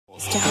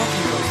to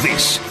help you.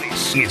 This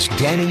is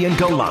Danny and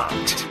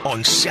Gallant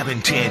on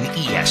 710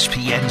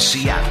 ESPN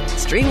Seattle.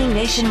 Streaming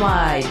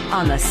nationwide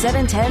on the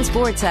 710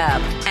 Sports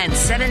app and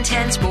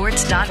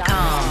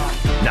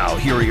 710sports.com. Now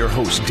here are your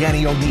hosts,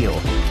 Danny O'Neill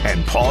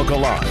and Paul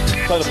Gallant.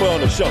 Time to put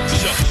on the show.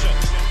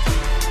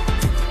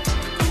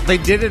 They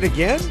did it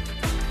again?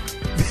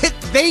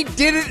 They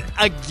did it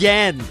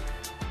again.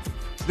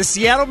 The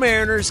Seattle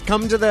Mariners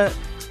come to the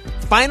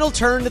final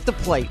turn at the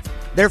plate.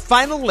 Their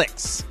final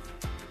licks.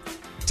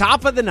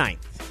 Top of the ninth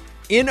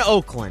in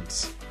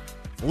Oakland.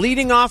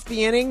 Leading off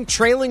the inning,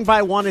 trailing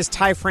by one is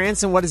Ty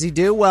France. And what does he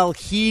do? Well,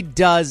 he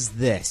does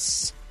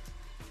this.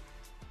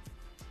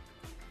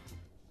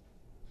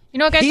 You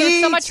know, guys, there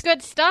was so much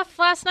good stuff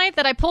last night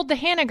that I pulled the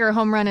Haniger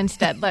home run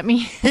instead.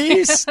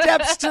 He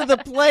steps to the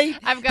plate.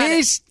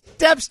 He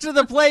steps to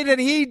the plate and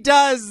he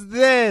does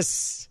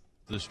this.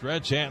 The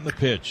stretch and the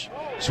pitch.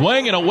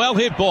 Swing and a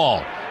well-hit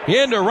ball.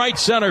 Into right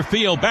center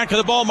field. Back of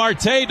the ball, Marte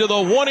to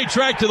the warning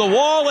track to the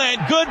wall, and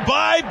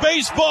goodbye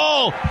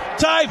baseball.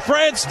 Ty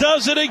France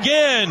does it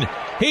again.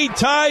 He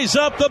ties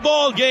up the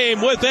ball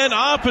game with an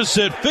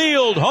opposite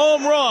field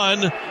home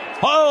run.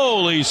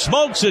 Holy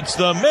smokes, it's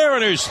the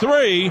Mariners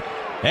 3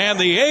 and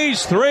the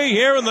A's 3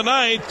 here in the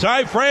ninth.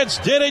 Ty France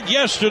did it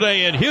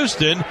yesterday in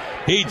Houston.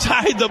 He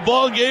tied the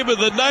ball game of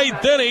the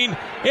ninth inning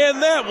in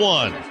that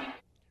one.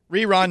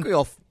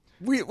 Rerun.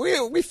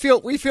 We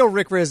feel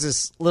Rick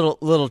Riz's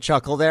little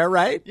chuckle there,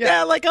 right?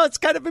 Yeah, it's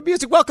kind of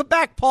amusing. Welcome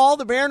back, Paul.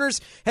 The Mariners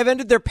have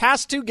ended their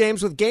past two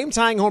games with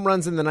game-tying home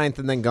runs in the ninth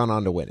and then gone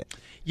on to win it.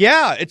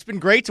 Yeah, it's been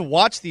great to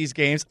watch these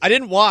games. I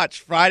didn't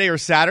watch Friday or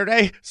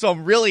Saturday, so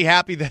I'm really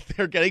happy that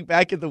they're getting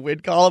back in the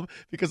win column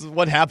because of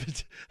what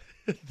happened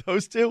to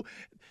those two.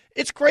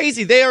 It's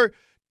crazy. They are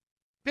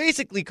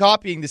basically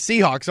copying the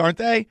Seahawks, aren't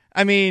they?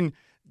 I mean,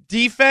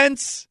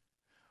 defense...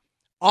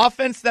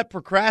 offense that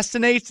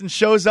procrastinates and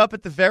shows up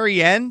at the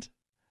very end.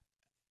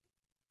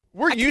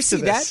 We're used to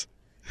this. That.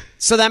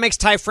 So that makes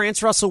Ty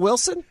France Russell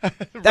Wilson?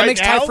 That makes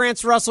Ty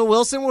France Russell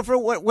Wilson for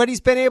what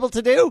he's been able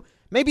to do?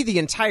 Maybe the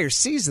entire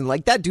season.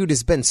 That dude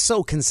has been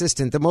so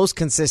consistent, the most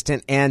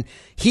consistent, and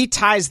he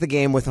ties the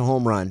game with a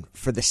home run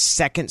for the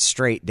second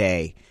straight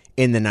day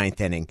in the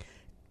ninth inning.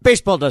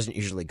 Baseball doesn't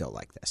usually go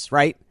like this,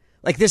 right?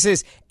 This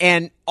is,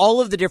 and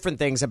all of the different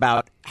things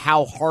about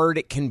how hard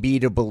it can be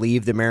to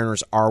believe the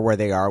Mariners are where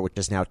they are, which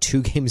is now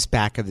 2 games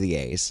back of the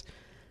A's.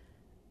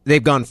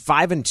 They've gone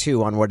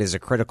 5-2 on what is a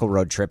critical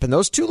road trip, and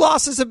those 2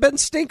 losses have been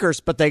stinkers,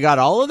 but they got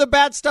all of the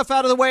bad stuff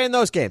out of the way in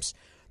those games.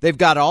 They've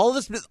got all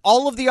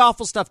of the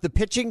awful stuff. The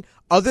pitching,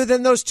 other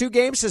than those 2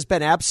 games, has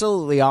been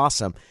absolutely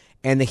awesome,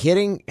 and the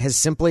hitting has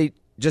simply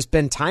just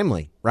been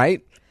timely,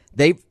 right?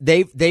 They've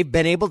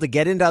been able to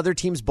get into other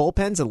teams'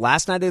 bullpens, and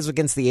last night is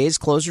against the A's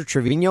closer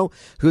Trevino,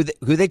 who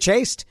they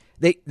chased.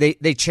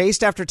 They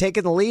chased after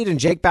taking the lead, and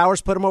Jake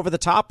Bauers put him over the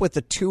top with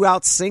a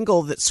 2-out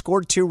single that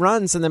scored 2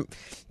 runs, and then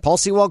Paul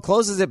Sewald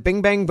closes it.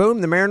 Bing bang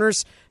boom. The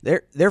Mariners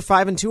they're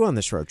 5-2 on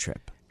this road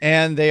trip,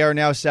 and they are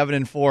now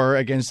 7-4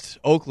 against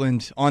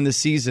Oakland on the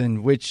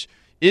season, which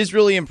is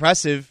really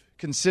impressive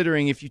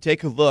considering if you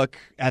take a look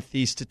at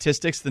the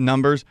statistics, the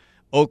numbers.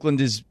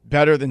 Oakland is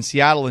better than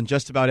Seattle in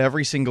just about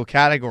every single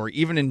category,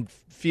 even in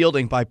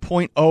fielding by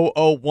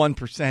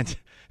 0.001%.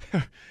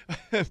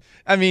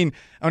 I mean,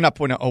 not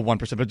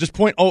 0.001%, but just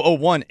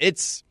 0.001.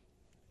 It's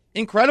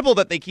incredible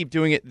that they keep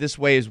doing it this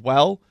way as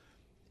well.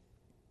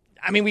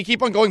 I mean, we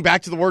keep on going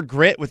back to the word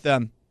grit with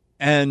them,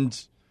 and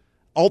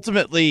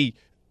ultimately,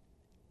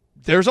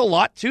 there's a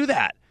lot to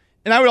that.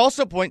 And I would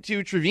also point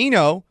to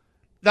Trevino.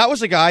 That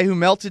was a guy who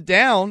melted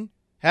down,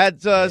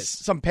 had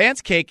some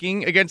pants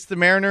caking against the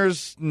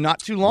Mariners not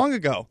too long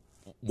ago.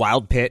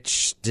 Wild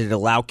pitch. Did it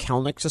allow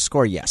Kelenic to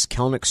score? Yes,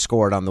 Kelenic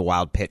scored on the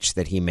wild pitch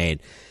that he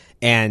made.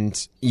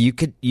 And you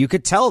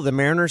could tell the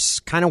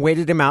Mariners kind of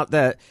waited him out,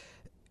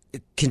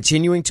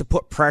 continuing to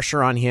put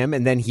pressure on him,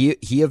 and then he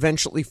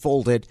eventually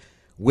folded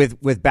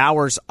with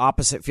Bauer's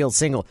opposite field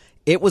single.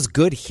 It was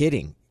good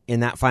hitting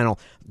in that final.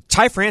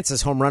 Ty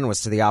France's home run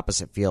was to the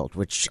opposite field,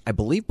 which I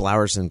believe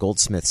Blowers and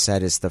Goldsmith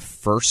said is the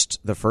first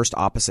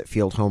opposite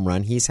field home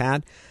run he's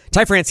had.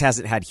 Ty France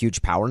hasn't had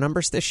huge power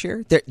numbers this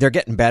year. They're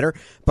getting better,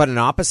 but an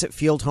opposite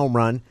field home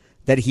run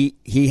that he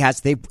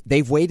has,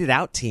 they've waited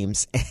out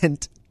teams,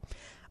 and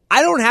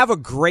I don't have a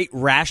great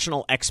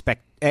rational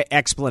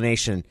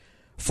explanation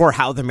for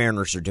how the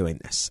Mariners are doing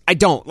this. I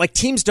don't.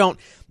 Teams don't.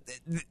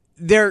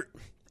 They're,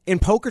 in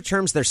poker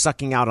terms, they're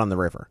sucking out on the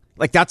river.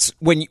 That's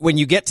when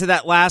you get to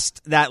that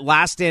last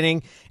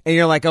inning and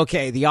you're like,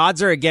 okay, the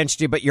odds are against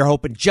you, but you're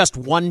hoping just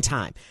one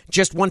time.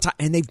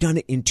 And they've done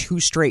it in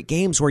 2 straight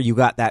games where you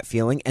got that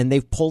feeling and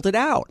they've pulled it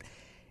out.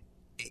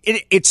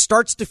 It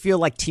starts to feel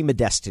like Team of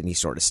Destiny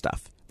sort of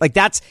stuff.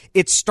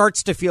 It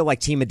starts to feel like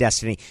Team of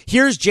Destiny.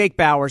 Here's Jake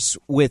Bauers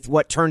with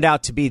what turned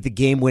out to be the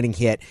game-winning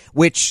hit,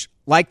 which,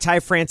 like Ty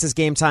France's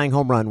game-tying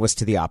home run, was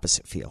to the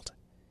opposite field.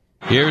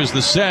 Here's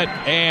the set,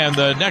 and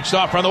the next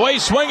offer on the way.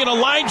 Swinging a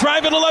line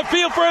drive into left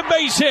field for a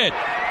base hit.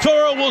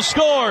 Toro will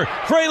score.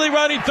 Fraley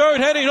riding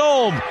third, heading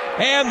home.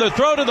 And the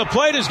throw to the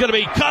plate is going to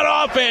be cut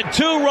off, and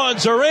 2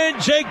 runs are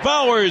in. Jake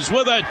Bauers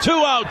with a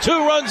 2-out,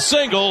 2-run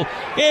single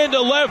into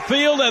left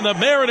field, and the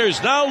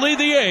Mariners now lead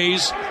the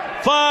A's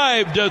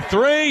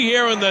 5-3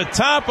 here in the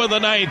top of the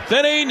 9th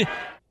inning.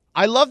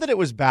 I love that it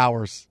was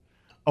Bauers,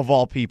 of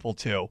all people,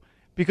 too,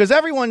 because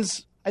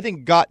everyone's, I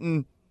think,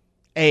 gotten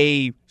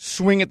a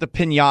swing at the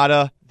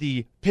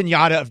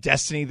piñata of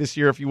destiny this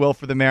year, if you will,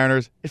 for the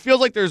Mariners. It feels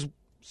like there's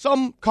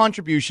some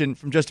contribution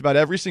from just about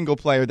every single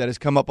player that has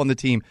come up on the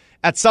team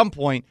at some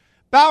point.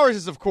 Bauers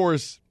is, of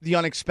course, the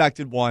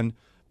unexpected one,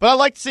 but I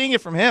liked seeing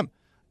it from him.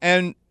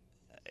 And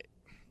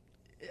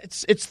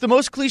it's the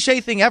most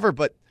cliche thing ever,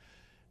 but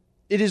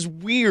it is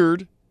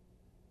weird.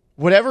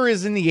 Whatever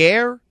is in the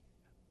air,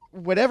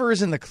 whatever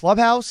is in the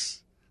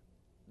clubhouse,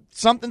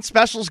 something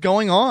special is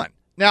going on.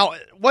 Now,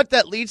 what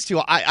that leads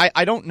to,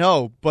 I don't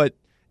know, but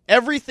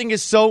everything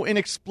is so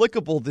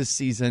inexplicable this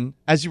season,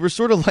 as you were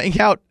sort of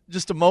laying out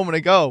just a moment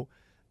ago,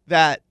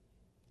 that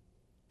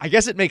I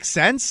guess it makes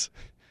sense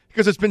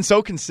because it's been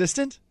so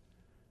consistent.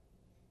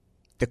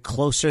 The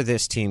closer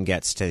this team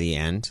gets to the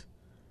end,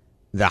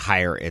 the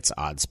higher its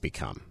odds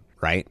become,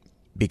 right?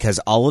 Because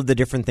all of the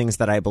different things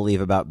that I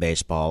believe about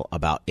baseball,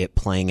 about it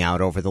playing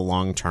out over the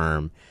long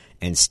term,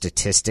 and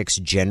statistics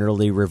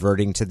generally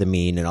reverting to the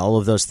mean, and all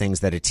of those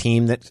things, that a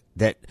team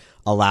that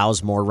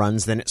allows more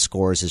runs than it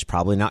scores is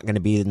probably not going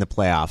to be in the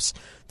playoffs.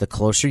 The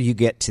closer you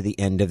get to the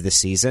end of the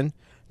season,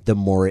 the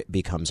more it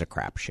becomes a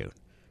crapshoot.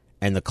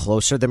 And the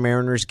closer the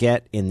Mariners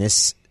get in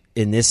this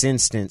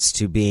instance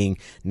to being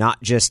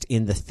not just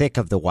in the thick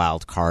of the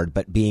wild card,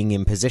 but being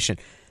in position.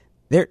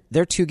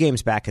 They're 2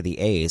 games back of the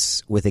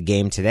A's with a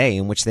game today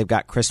in which they've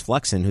got Chris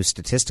Flexen, who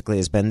statistically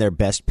has been their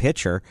best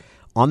pitcher,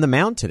 on the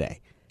mound today.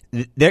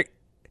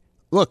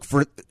 Look,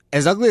 for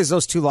as ugly as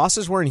those 2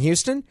 losses were in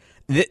Houston,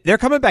 they're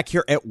coming back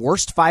here at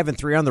worst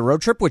 5-3 on the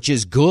road trip, which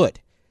is good.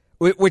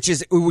 Which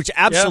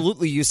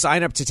absolutely you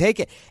sign up to take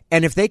it.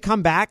 And if they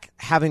come back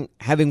having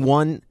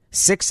won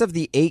 6 of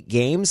the 8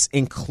 games,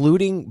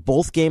 including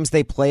both games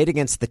they played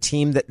against the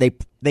team that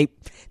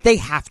they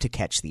have to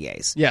catch the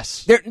A's.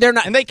 Yes, they're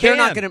not, and they can. They're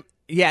not going to.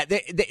 Yeah,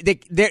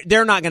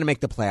 they're not going to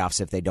make the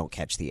playoffs if they don't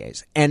catch the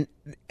A's. And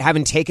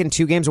having taken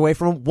 2 games away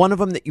from them, one of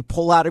them that you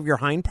pull out of your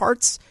hind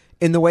parts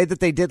in the way that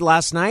they did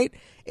last night,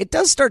 it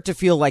does start to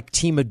feel like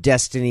team of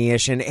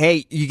destiny-ish. And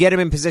hey, you get them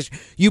in position.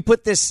 You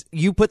put this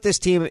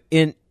team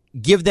in,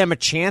 give them a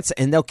chance,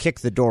 and they'll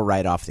kick the door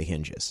right off the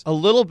hinges. A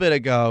little bit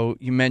ago,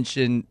 you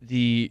mentioned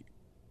the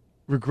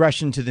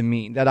regression to the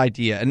mean, that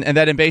idea, and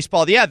that in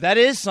baseball, yeah, that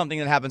is something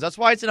that happens. That's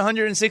why it's an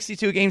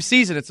 162-game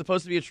season. It's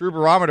supposed to be a true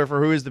barometer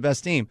for who is the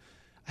best team.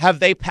 Have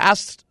they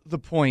passed the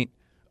point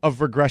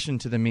of regression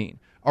to the mean?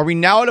 Are we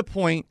now at a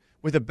point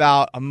with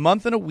about a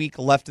month and a week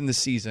left in the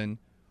season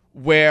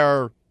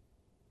where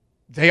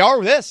they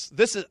are this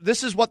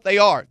is what they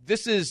are?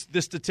 This is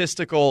the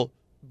statistical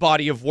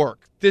body of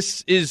work.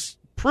 This is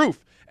proof.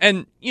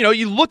 And,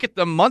 you look at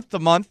them month to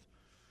month,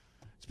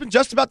 it's been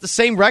just about the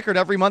same record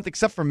every month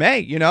except for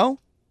May,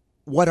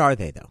 What are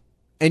they, though?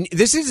 And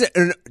this is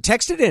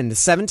texted in to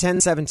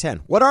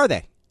 710-710. What are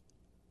they?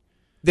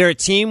 They're a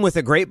team with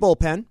a great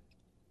bullpen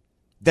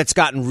that's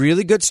gotten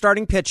really good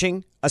starting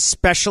pitching,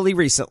 especially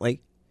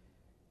recently,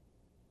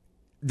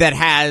 that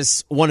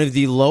has one of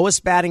the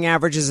lowest batting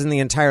averages in the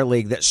entire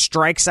league, that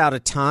strikes out a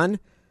ton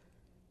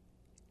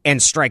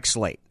and strikes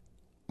late.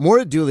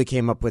 Maura Dooley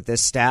came up with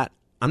this stat.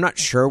 I'm not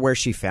sure where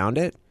she found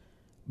it,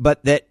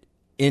 but that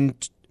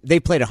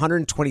they played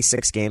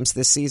 126 games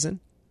this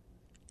season.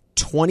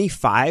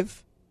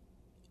 25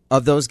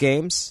 of those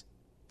games,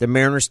 the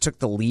Mariners took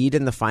the lead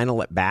in the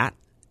final at bat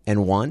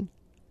and won.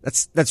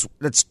 That's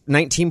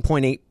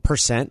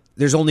 19.8%.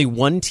 There's only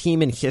one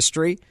team in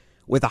history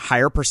with a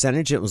higher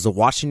percentage. It was the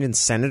Washington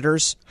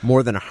Senators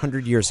more than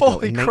 100 years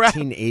ago in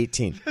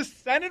 1918. The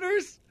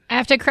Senators? I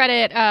have to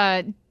credit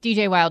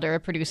DJ Wilder, a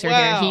producer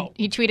here.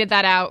 He tweeted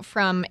that out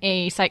from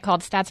a site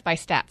called Stats by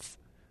Stats.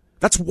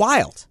 That's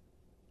wild.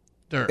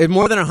 In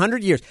more than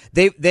 100 years.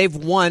 They've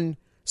won.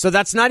 So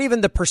that's not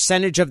even the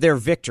percentage of their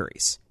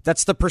victories.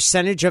 That's the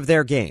percentage of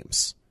their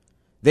games.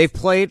 They've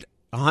played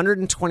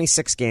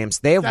 126 games.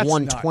 They have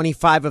won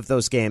 25 of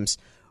those games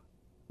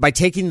by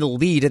taking the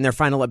lead in their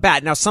final at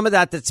bat. Now, some of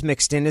that's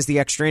mixed in is the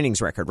extra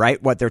innings record,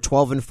 right? They're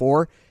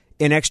 12-4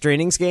 in extra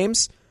innings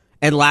games,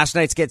 and last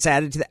night's gets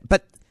added to that.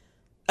 But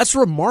that's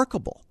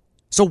remarkable.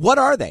 So what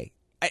are they?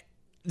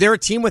 They're a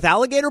team with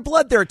alligator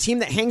blood. They're a team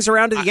that hangs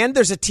around to the end.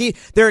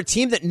 They're a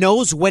team that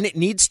knows when it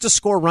needs to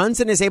score runs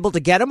and is able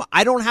to get them.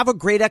 I don't have a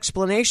great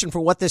explanation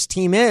for what this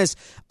team is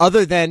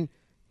other than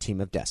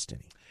team of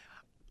destiny.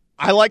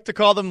 I like to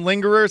call them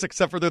lingerers,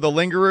 except for they're the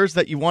lingerers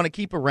that you want to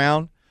keep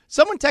around.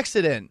 Someone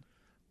texted in,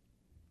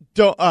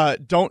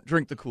 don't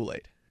drink the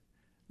Kool-Aid.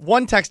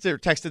 One texter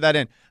texted that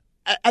in.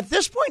 At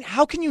this point,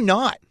 how can you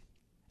not?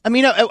 I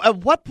mean, at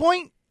what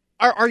point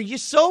are you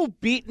so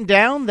beaten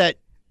down that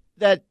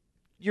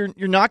you're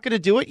not going to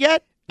do it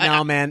yet?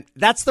 No, man.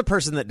 That's the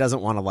person that doesn't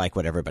want to like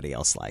what everybody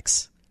else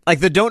likes. Like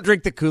the don't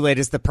drink the Kool-Aid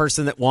is the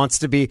person that wants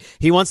to be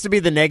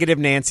the negative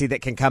Nancy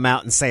that can come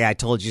out and say, I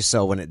told you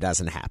so when it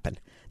doesn't happen.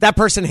 That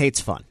person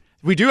hates fun.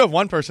 We do have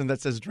one person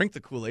that says drink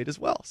the Kool-Aid as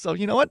well. So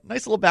you know what?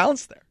 Nice little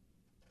balance there.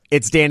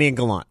 It's Danny and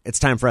Gallant. It's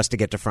time for us to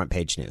get to front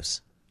page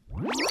news.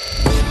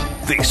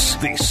 This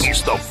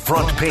is the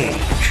Front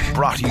Page,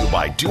 brought to you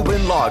by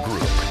Dubin Law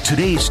Group.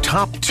 Today's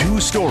top 2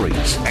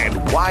 stories and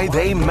why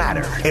they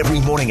matter. Every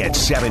morning at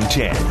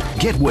 7:10.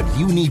 Get what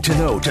you need to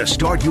know to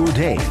start your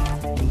day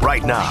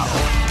right now.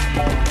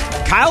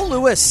 Kyle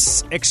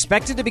Lewis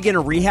expected to begin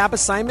a rehab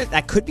assignment.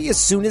 That could be as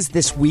soon as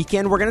this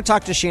weekend. We're going to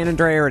talk to Shannon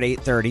Dreyer at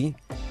 8:30.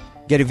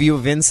 Get a view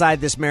of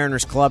inside this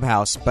Mariners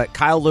clubhouse. But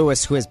Kyle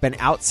Lewis, who has been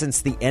out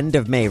since the end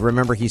of May,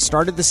 remember he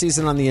started the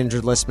season on the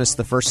injured list, missed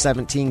the first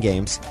 17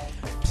 games,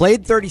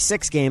 played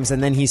 36 games,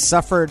 and then he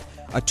suffered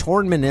a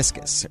torn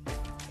meniscus.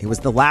 It was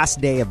the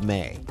last day of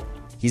May.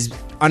 He's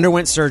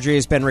underwent surgery,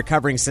 has been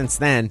recovering since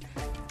then.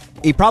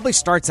 He probably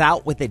starts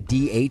out with a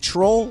DH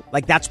role.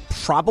 Like, that's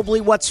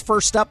probably what's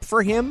first up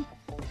for him.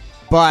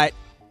 But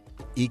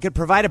he could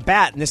provide a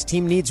bat, and this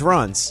team needs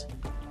runs.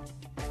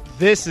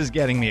 This is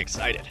getting me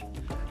excited.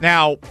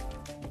 Now,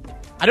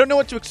 I don't know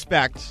what to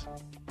expect.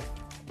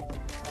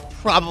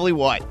 Probably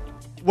what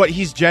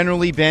he's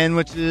generally been,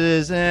 which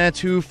is a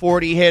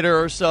 240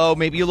 hitter or so,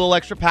 maybe a little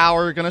extra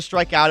power, going to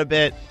strike out a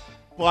bit.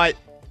 But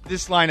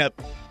this lineup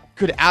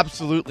could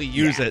absolutely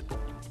use it.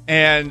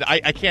 And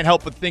I can't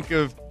help but think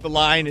of the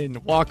line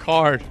in Walk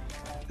Hard.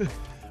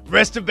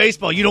 Rest of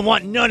baseball, you don't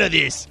want none of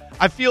this.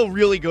 I feel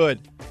really good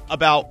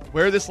about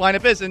where this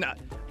lineup is. And I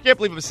can't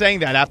believe I'm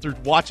saying that after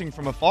watching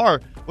from afar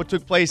what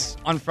took place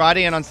on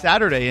Friday and on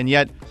Saturday. And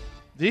yet,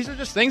 these are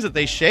just things that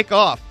they shake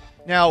off.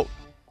 Now,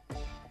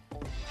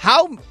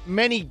 how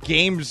many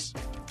games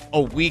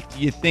a week do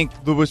you think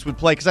Lewis would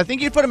play? Because I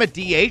think you'd put him at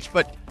DH,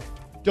 but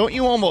don't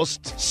you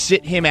almost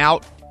sit him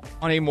out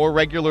on a more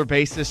regular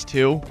basis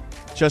too,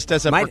 just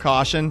as a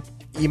precaution?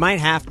 You might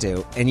have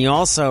to. And you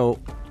also,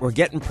 we're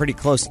getting pretty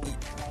close.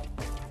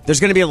 There's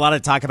going to be a lot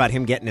of talk about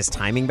him getting his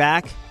timing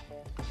back.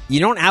 You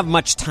don't have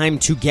much time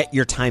to get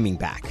your timing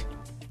back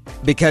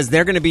because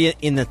they're going to be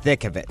in the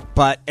thick of it.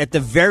 But at the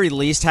very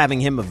least, having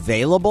him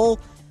available,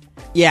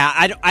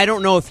 I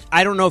don't know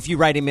if you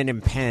write him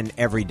in pen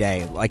every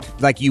day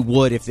like you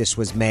would if this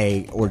was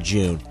May or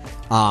June.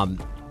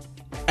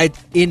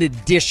 In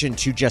addition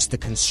to just the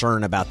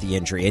concern about the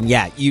injury, and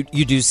you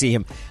do see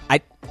him.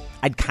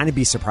 I'd kind of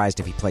be surprised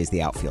if he plays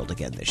the outfield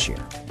again this year.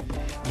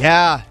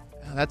 Yeah,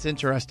 that's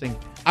interesting.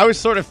 I was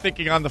sort of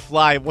thinking on the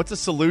fly, what's a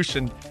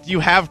solution? Do you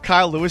have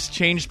Kyle Lewis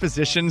change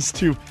positions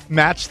to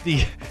match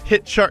the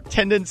hit chart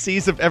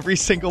tendencies of every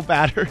single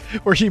batter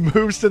where he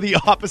moves to the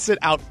opposite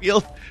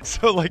outfield?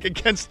 So like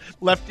against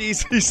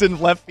lefties, he's in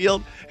left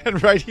field, and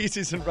righties,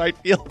 he's in right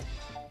field.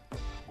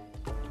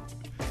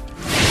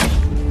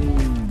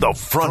 The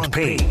Front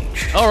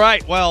Page. All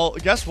right, well,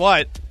 guess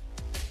what?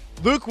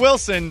 Luke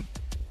Wilson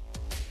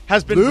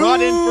has been brought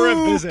in for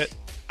a visit.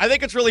 I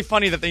think it's really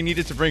funny that they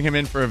needed to bring him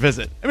in for a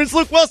visit. I mean, it's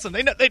Luke Wilson.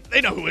 They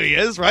know who he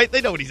is, right?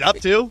 They know what he's up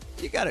to.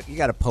 You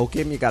gotta poke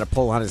him. You gotta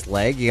pull on his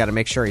leg. You gotta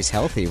make sure he's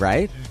healthy,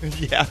 right?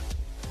 Yeah.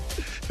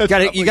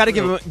 You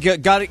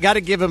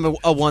gotta give him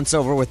a once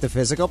over with the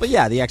physical. But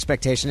yeah, the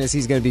expectation is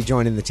he's going to be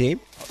joining the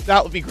team.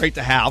 That would be great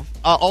to have.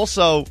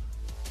 Also,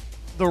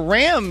 the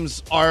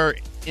Rams are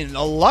in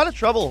a lot of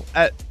trouble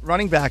at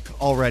running back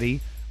already.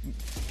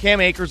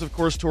 Cam Akers, of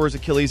course, tore his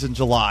Achilles in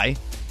July.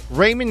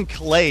 Raymond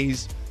Calais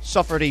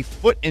suffered a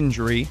foot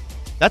injury.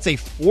 That's a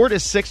 4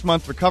 to 6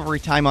 month recovery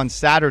time on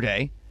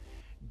Saturday.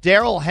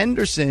 Darrell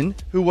Henderson,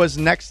 who was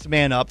next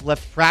man up,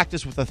 left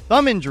practice with a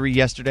thumb injury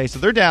yesterday. So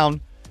they're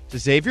down to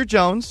Xavier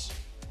Jones,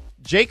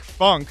 Jake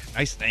Funk,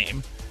 nice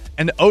name,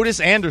 and Otis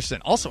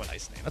Anderson, also a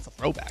nice name. That's a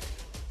throwback.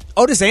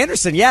 Otis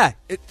Anderson, yeah.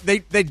 They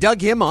dug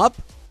him up.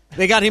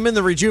 They got him in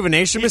the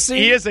rejuvenation machine.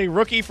 He is a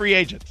rookie free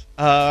agent.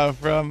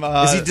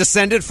 Is he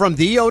descended from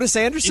the Otis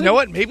Anderson? You know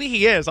what? Maybe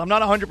he is. I'm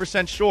not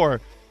 100%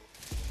 sure.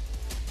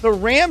 The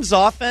Rams'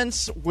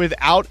 offense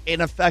without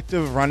an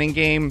effective running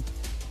game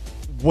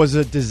was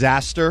a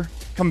disaster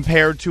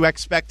compared to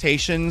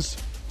expectations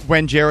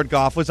when Jared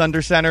Goff was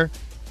under center.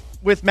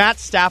 With Matt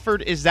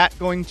Stafford, is that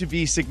going to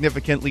be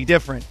significantly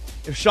different?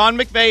 If Sean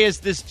McVay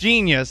is this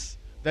genius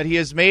that he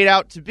is made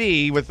out to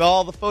be with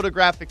all the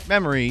photographic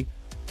memory,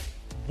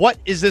 what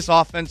is this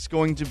offense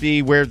going to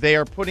be where they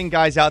are putting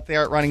guys out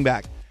there at running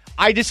back?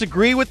 I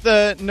disagree with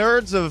the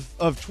nerds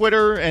of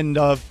Twitter and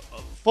of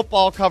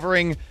football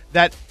covering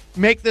that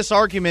make this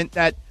argument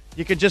that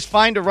you can just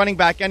find a running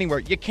back anywhere.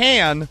 You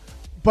can,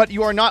 but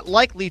you are not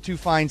likely to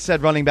find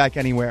said running back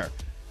anywhere.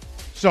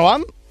 So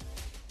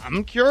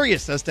I'm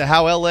curious as to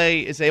how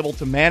LA is able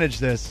to manage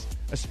this,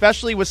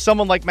 especially with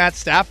someone like Matt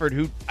Stafford,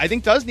 who I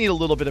think does need a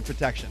little bit of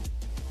protection.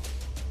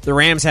 The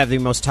Rams have the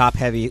most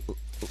top-heavy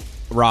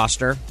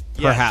roster,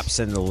 perhaps,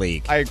 in the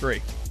league. I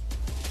agree.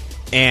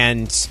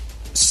 And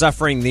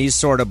suffering these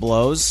sort of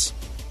blows,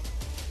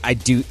 I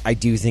do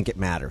think it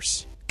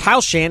matters. Kyle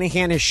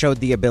Shanahan has showed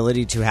the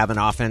ability to have an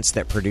offense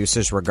that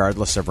produces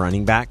regardless of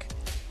running back.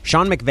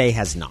 Sean McVay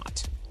has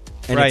not.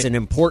 And It's an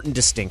important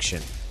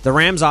distinction. The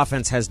Rams'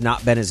 offense has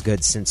not been as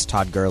good since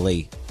Todd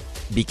Gurley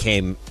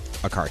became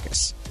a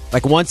carcass.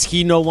 Like, once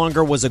he no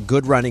longer was a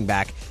good running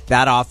back,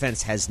 that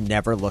offense has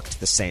never looked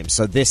the same.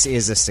 So this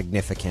is a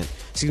significant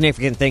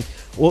thing.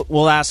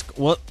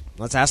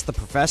 Let's ask the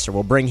professor.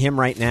 We'll bring him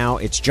right now.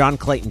 It's John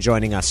Clayton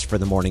joining us for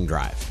the Morning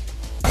Drive.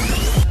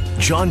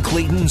 John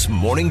Clayton's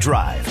Morning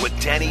Drive with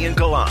Danny and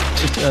Gallant.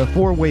 It's a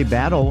four-way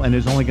battle, and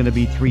there's only going to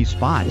be 3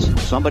 spots.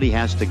 Somebody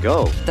has to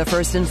go. The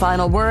first and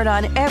final word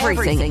on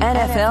everything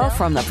NFL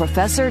from the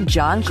professor,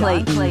 John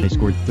Clayton. They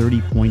scored 30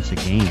 points a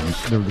game.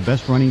 They're the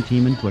best running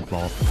team in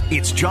football.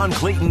 It's John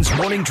Clayton's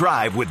Morning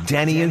Drive with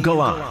Danny and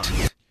Gallant.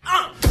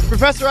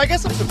 Professor, I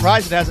guess I'm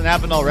surprised it hasn't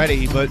happened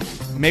already, but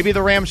maybe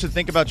the Rams should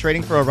think about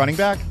trading for a running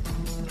back?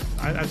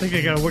 I think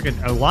they got to look at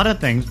a lot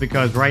of things,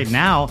 because right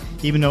now,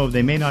 even though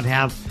they may not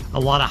have a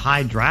lot of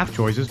high draft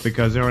choices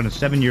because they're on a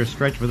 7-year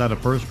stretch without a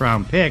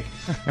first-round pick,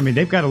 I mean,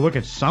 they've got to look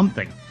at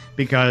something,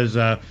 because,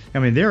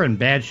 they're in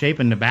bad shape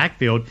in the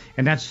backfield,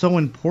 and that's so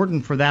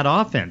important for that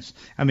offense.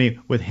 I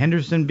mean, with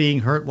Henderson being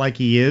hurt like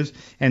he is,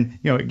 and,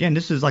 again,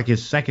 this is like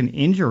his second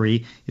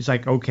injury. It's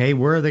like, okay,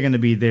 where are they going to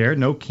be there?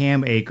 No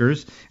Cam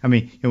Akers. I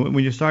mean,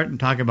 when you start to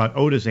talk about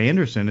Otis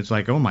Anderson, it's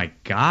like, oh, my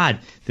God,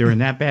 they're in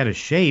that bad a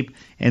shape.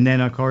 And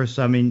then, of course,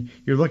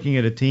 you're looking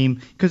at a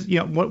team, because,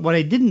 what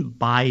I didn't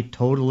buy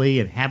totally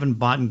and haven't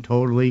bought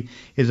totally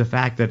is the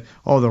fact that,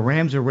 the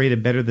Rams are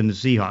rated better than the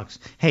Seahawks.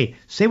 Hey,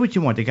 say what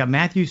you want. They got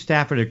Matthew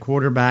Stafford at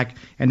quarterback,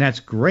 and that's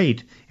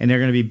great, and they're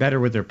going to be better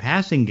with their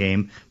passing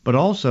game. But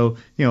also,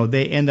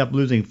 they end up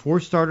losing 4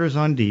 starters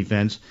on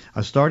defense,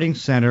 a starting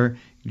center,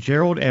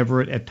 Gerald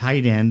Everett at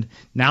tight end.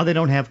 Now they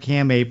don't have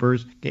Cam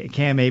Akers,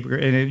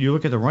 and you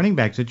look at the running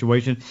back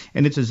situation,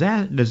 and it's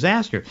a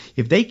disaster.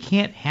 If they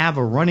can't have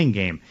a running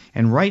game,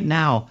 and right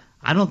now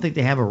I don't think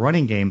they have a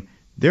running game,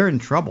 they're in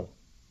trouble.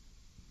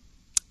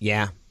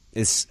 Yeah,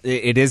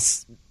 it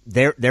is.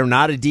 They're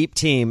not a deep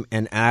team,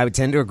 and I would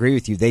tend to agree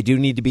with you. They do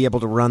need to be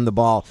able to run the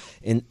ball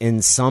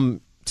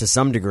to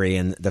some degree,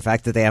 and the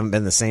fact that they haven't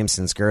been the same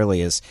since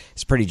Gurley is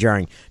pretty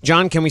jarring.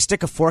 John, can we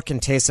stick a fork in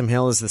Taysom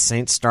Hill as the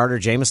Saints starter?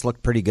 Jameis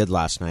looked pretty good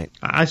last night.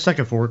 I stuck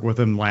a fork with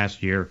him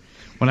last year.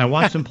 When I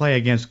watched him play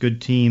against good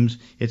teams,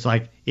 it's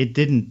like it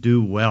didn't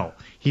do well.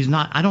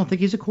 I don't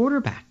think he's a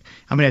quarterback.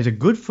 I mean, as a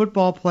good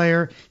football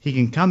player, he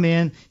can come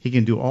in, he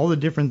can do all the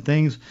different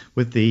things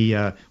with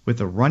the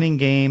running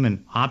game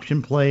and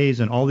option plays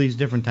and all these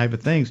different type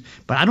of things,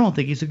 but I don't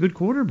think he's a good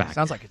quarterback.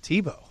 Sounds like a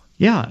Tebow.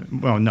 Yeah,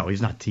 well, no,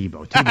 he's not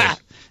Tebow.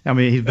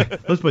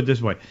 Let's put it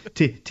this way.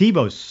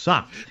 Tebow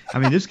sucked. I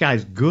mean, this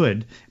guy's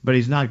good, but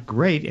he's not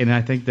great, and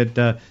I think that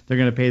they're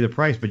going to pay the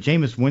price. But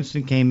Jameis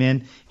Winston came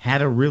in,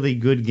 had a really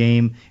good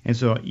game, and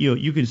so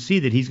you can see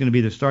that he's going to be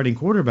the starting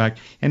quarterback.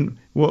 And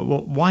well,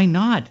 why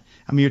not?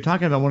 I mean, you're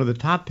talking about one of the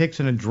top picks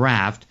in a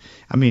draft.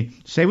 I mean,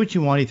 say what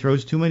you want. He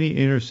throws too many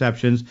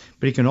interceptions,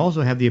 but he can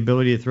also have the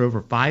ability to throw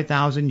for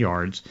 5,000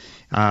 yards.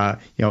 I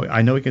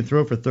know he can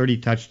throw for 30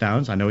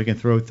 touchdowns. I know he can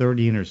throw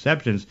 30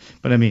 interceptions.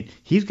 But, I mean,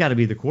 he's got to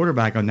be the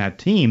quarterback on that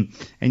team.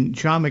 And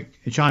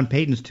Sean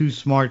Payton's too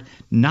smart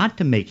not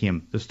to make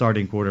him the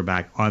starting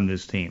quarterback on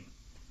this team.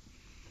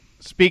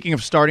 Speaking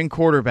of starting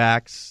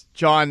quarterbacks,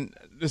 John,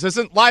 this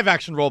isn't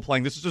live-action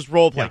role-playing. This is just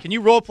role-play. Yeah. Can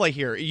you role-play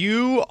here?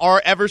 You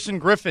are Everson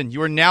Griffin.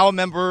 You are now a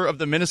member of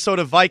the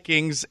Minnesota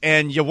Vikings,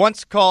 and you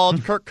once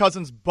called Kirk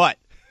Cousins butt.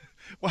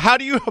 Well, how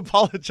do you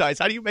apologize?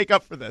 How do you make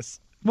up for this?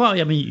 Well,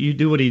 I mean, you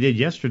do what he did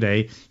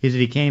yesterday, is that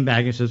he came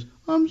back and says,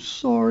 I'm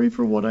sorry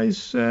for what I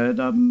said.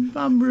 I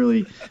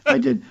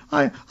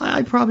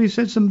probably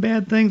said some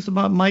bad things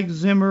about Mike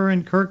Zimmer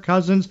and Kirk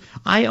Cousins.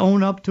 I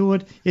own up to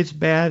it. It's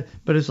bad,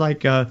 but it's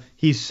like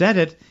he said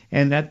it,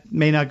 and that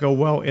may not go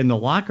well in the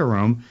locker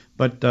room.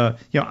 But,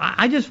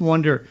 I just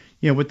wonder,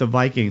 with the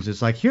Vikings,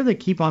 it's like here they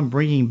keep on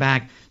bringing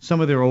back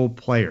some of their old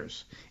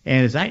players.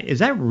 And is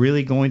that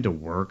really going to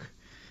work?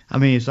 I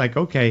mean, it's like,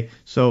 okay,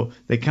 so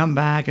they come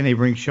back and they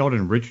bring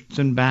Sheldon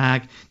Richardson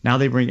back. Now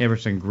they bring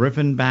Everson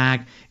Griffin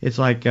back. It's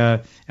like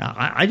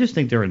I just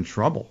think they're in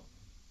trouble.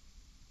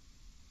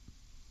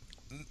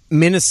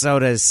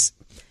 Minnesota's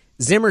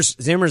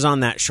Zimmer's on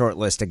that short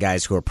list of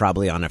guys who are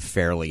probably on a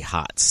fairly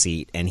hot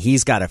seat, and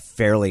he's got a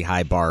fairly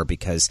high bar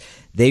because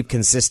they've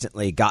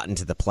consistently gotten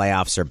to the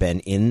playoffs or been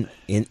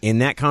in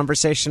that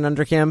conversation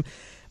under him.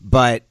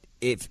 But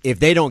if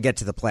they don't get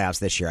to the playoffs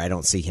this year, I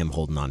don't see him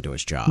holding on to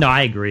his job. No,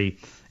 I agree.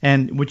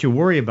 And what you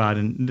worry about,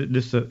 and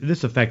this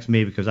affects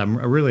me because I'm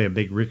really a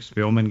big Rick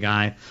Spielman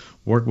guy,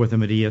 work with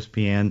him at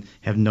ESPN,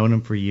 have known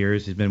him for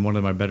years. He's been one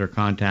of my better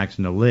contacts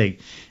in the league.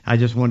 I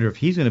just wonder if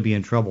he's going to be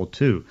in trouble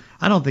too.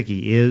 I don't think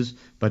he is,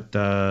 but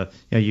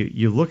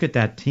you look at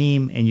that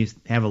team and you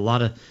have a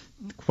lot of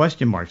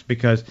question marks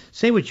because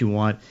say what you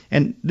want,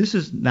 and this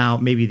is now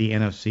maybe the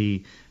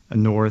NFC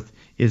North,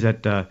 is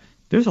that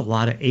there's a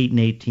lot of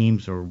 8-8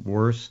 teams or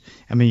worse.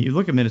 I mean, you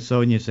look at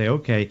Minnesota and you say,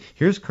 okay,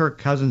 here's Kirk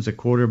Cousins, a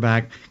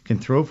quarterback, can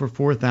throw for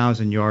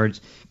 4,000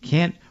 yards,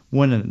 can't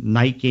win a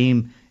night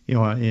game,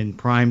 in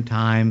prime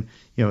time,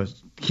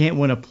 can't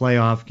win a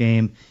playoff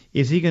game.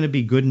 Is he going to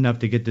be good enough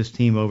to get this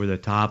team over the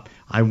top?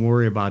 I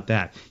worry about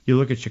that. You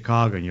look at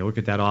Chicago and you look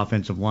at that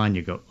offensive line,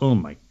 you go, oh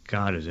my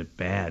God, is it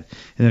bad?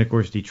 And then, of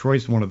course,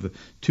 Detroit's one of the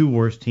 2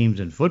 worst teams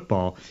in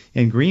football.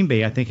 And Green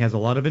Bay, I think, has a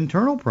lot of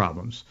internal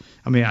problems.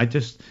 I mean,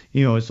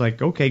 it's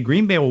like, okay,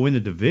 Green Bay will win the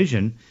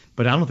division,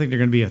 but I don't think they're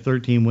going to be a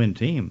 13-win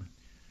team.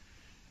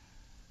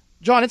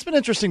 John, it's been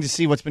interesting to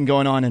see what's been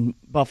going on in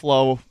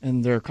Buffalo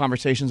and their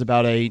conversations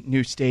about a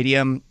new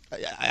stadium.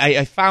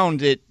 I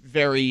found it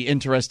very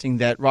interesting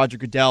that Roger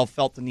Goodell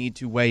felt the need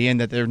to weigh in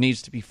that there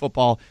needs to be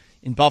football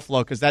in Buffalo,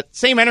 because that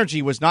same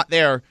energy was not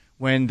there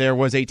when there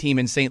was a team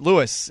in St.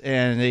 Louis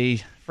and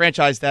a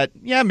franchise that,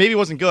 maybe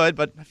wasn't good,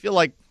 but I feel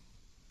like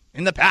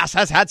in the past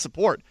has had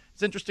support.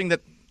 It's interesting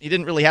that he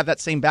didn't really have that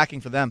same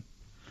backing for them.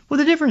 Well,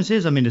 the difference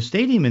is, I mean, the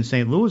stadium in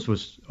St. Louis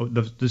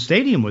the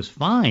stadium was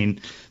fine.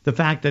 The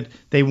fact that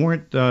they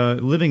weren't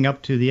living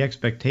up to the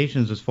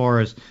expectations as far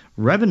as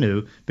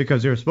revenue,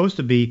 because they're supposed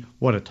to be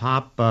a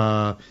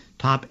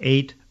top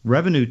 8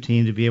 revenue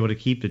team to be able to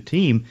keep the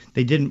team.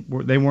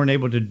 They weren't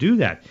able to do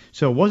that.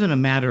 So it wasn't a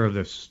matter of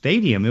the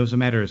stadium; it was a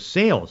matter of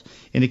sales.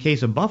 In the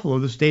case of Buffalo,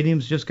 the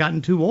stadium's just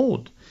gotten too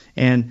old.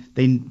 And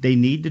they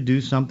need to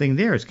do something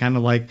there. It's kind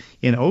of like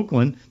in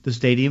Oakland, the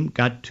stadium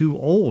got too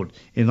old.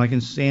 And like in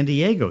San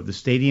Diego, the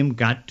stadium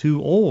got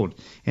too old.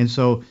 And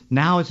so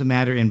now it's a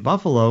matter in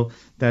Buffalo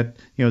that,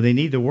 they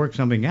need to work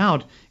something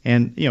out.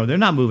 And, they're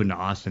not moving to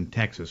Austin,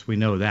 Texas. We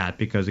know that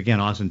because, again,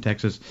 Austin,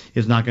 Texas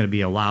is not going to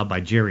be allowed by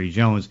Jerry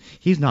Jones.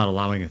 He's not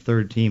allowing a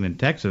third team in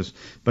Texas.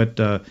 But,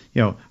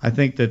 I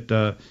think that,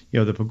 the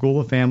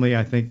Pegula family,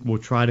 I think, will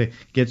try to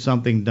get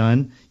something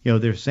done.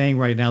 They're saying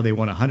right now they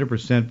want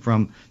 100%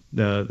 from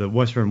the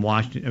Western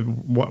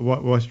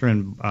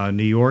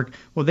New York.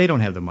 Well, they don't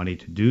have the money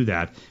to do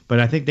that, but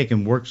I think they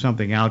can work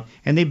something out,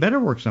 and they better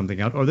work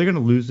something out, or they're going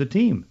to lose the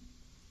team.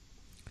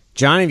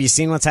 John, have you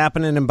seen what's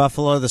happening in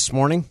Buffalo this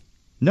morning?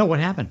 No,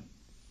 what happened?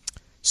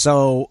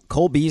 So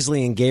Cole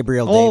Beasley and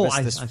Gabriel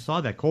Davis. I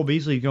saw that. Cole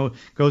Beasley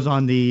goes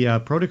on the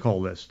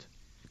protocol list.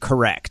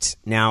 Correct.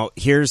 Now,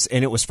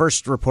 and it was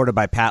first reported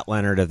by Pat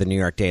Leonard of the New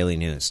York Daily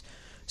News.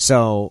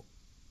 So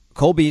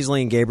Cole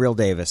Beasley and Gabriel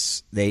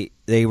Davis, they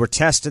were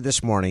tested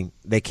this morning.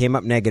 They came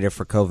up negative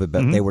for COVID,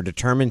 but they were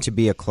determined to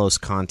be a close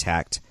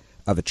contact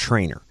of a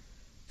trainer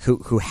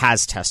who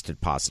has tested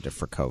positive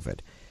for COVID.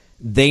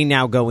 They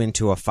now go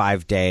into a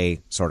 5-day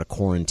sort of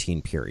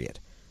quarantine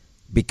period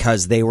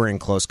because they were in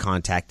close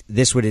contact.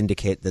 This would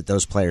indicate that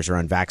those players are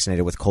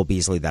unvaccinated. With Cole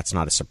Beasley, that's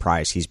not a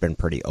surprise. He's been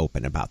pretty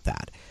open about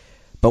that.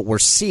 But we're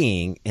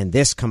seeing, and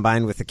this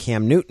combined with the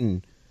Cam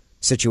Newton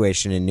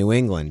situation in New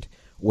England,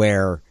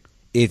 where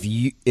if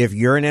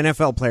you're an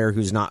NFL player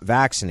who's not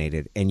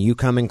vaccinated and you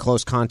come in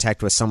close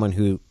contact with someone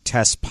who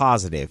tests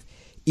positive,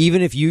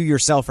 even if you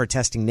yourself are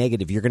testing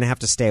negative, you're going to have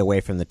to stay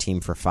away from the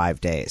team for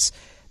 5 days.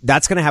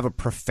 That's going to have a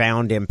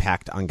profound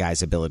impact on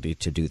guys' ability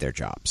to do their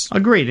jobs.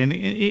 Agreed.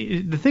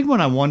 And the thing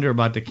when I wonder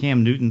about the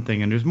Cam Newton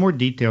thing, and there's more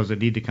details that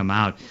need to come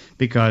out,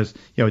 because,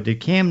 did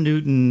Cam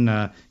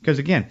Newton, because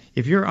again,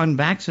 if you're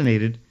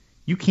unvaccinated,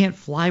 you can't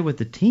fly with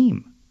the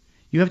team.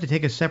 You have to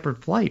take a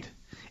separate flight.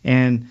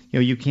 And,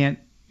 you can't,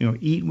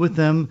 eat with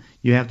them.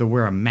 You have to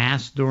wear a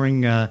mask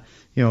during,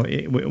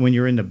 when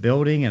you're in the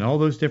building and all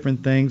those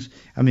different things.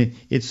 I mean,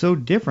 it's so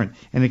different.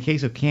 In the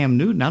case of Cam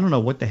Newton, I don't know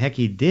what the heck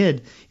he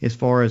did as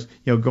far as,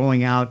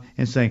 going out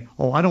and saying,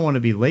 oh, I don't want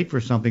to be late for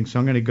something, so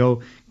I'm going to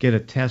go get a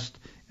test,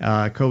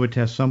 COVID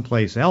test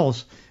someplace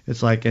else.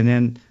 It's like, and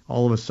then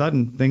all of a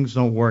sudden things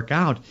don't work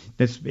out.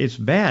 It's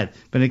bad.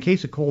 But in the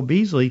case of Cole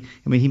Beasley,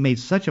 I mean, he made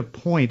such a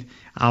point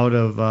out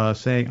of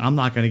saying, I'm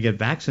not going to get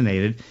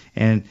vaccinated,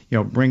 and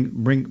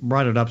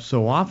brought it up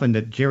so often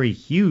that Jerry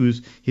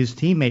Hughes, his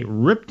teammate,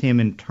 ripped him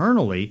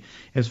internally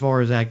as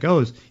far as that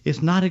goes.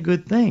 It's not a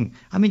good thing.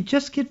 I mean,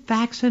 just get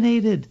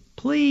vaccinated,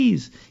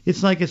 please.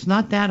 It's like, it's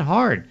not that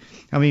hard.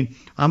 I mean,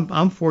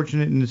 I'm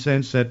fortunate in the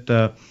sense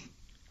that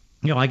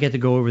I get to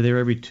go over there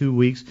every 2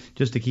 weeks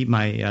just to keep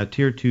my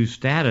Tier 2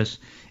 status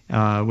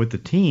with the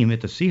team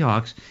at the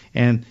Seahawks.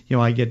 And,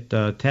 I get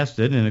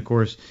tested. And, of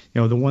course,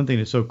 the one thing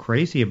that's so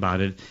crazy about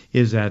it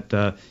is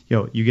that,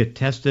 you get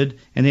tested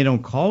and they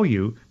don't call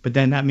you. But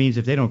then that means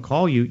if they don't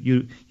call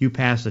you, you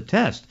pass the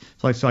test.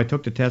 So I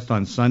took the test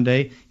on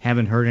Sunday,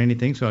 haven't heard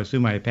anything, so I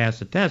assume I passed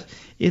the test.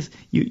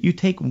 You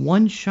take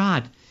one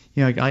shot.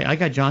 I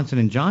got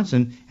Johnson &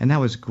 Johnson, and that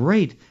was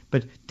great.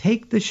 But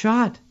take the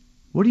shot.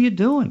 What are you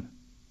doing?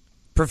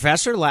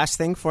 Professor, last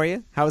thing for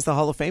you. How was the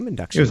Hall of Fame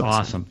induction? It was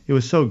awesome. It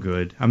was so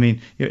good. I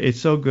mean, it's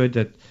so good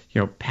that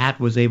Pat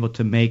was able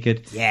to make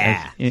it.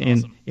 Yeah,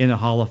 in the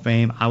Hall of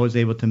Fame. I was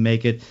able to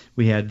make it.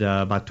 We had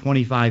about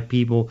 25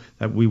 people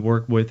that we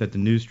worked with at the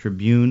News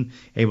Tribune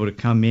able to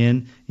come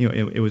in.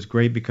 It was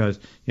great because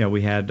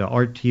we had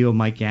Art Thiel,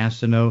 Mike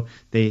Gastineau.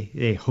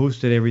 They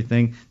hosted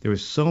everything. There were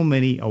so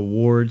many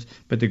awards.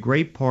 But the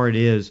great part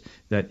is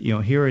that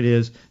here it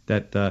is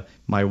that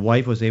my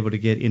wife was able to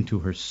get into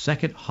her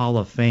second Hall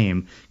of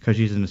Fame because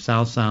she's in the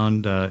South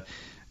Sound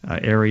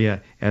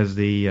area as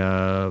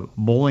the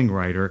bowling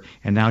writer,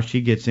 and now she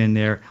gets in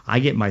there. I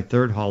get my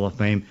third Hall of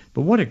Fame.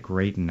 But what a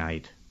great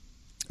night.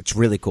 It's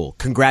really cool.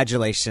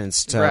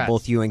 Congratulations to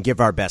both you, and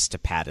give our best to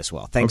Pat as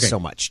well. Thanks so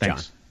much, John.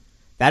 Thanks.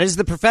 That is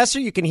the Professor.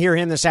 You can hear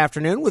him this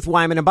afternoon with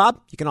Wyman and Bob.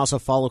 You can also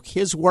follow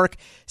his work,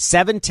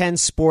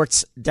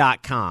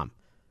 710sports.com.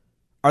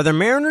 Are the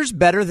Mariners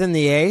better than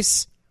the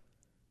A's?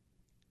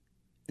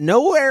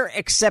 Nowhere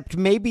except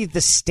maybe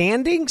the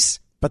standings,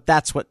 but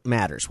that's what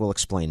matters. We'll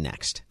explain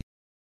next.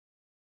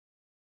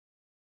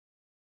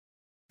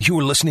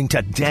 You're listening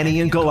to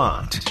Danny and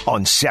Gallant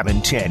on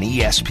 710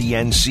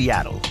 ESPN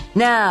Seattle.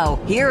 Now,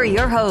 here are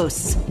your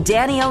hosts,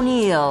 Danny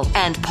O'Neill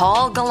and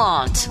Paul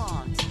Gallant.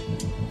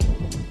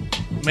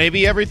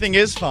 Maybe everything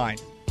is fine.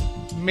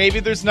 Maybe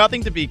there's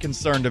nothing to be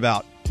concerned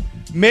about.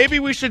 Maybe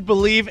we should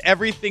believe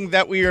everything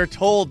that we are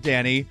told,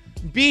 Danny.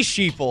 Be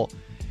sheeple.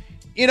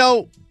 You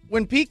know,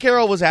 when Pete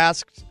Carroll was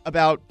asked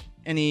about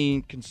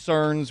any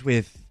concerns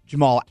with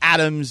Jamal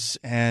Adams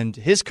and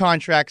his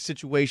contract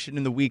situation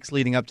in the weeks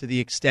leading up to the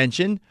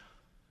extension,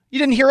 you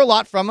didn't hear a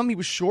lot from him. He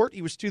was short.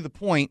 He was to the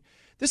point.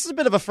 This is a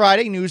bit of a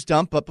Friday news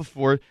dump, but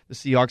before the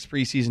Seahawks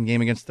preseason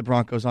game against the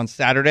Broncos on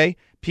Saturday,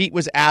 Pete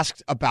was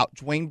asked about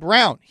Dwayne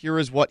Brown. Here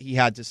is what he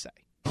had to say.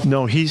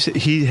 No,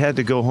 he had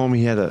to go home.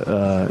 He had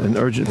an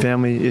urgent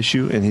family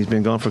issue, and he's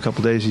been gone for a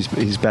couple days.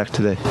 He's back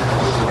today. Do you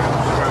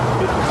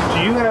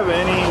have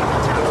any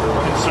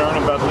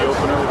concern about the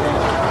opener?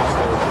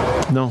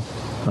 No,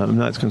 I'm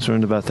not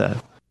concerned about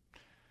that.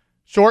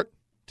 Short,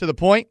 to the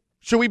point.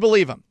 Should we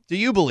believe him? Do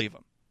you believe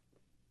him?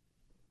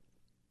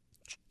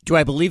 Do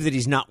I believe that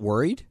he's not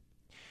worried?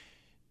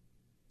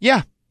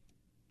 Yeah.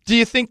 Do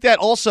you think that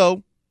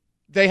also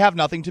they have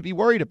nothing to be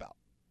worried about?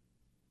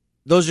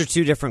 Those are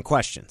two different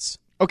questions.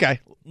 Okay.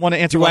 Want to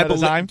answer one at a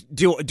time?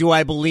 Do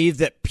I believe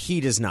that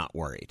Pete is not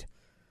worried?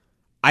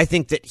 I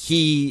think that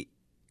he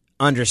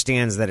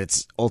understands that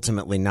it's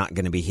ultimately not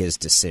going to be his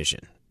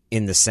decision,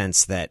 in the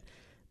sense that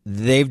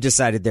they've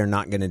decided they're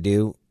not going to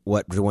do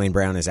what Dwayne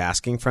Brown is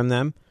asking from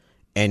them,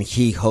 and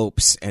he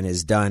hopes and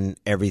has done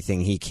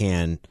everything he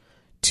can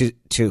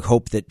to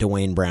hope that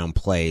Dwayne Brown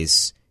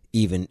plays,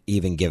 even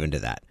given to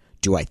that.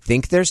 Do I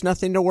think there's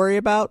nothing to worry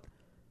about?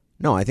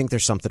 No, I think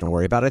there's something to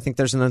worry about. I think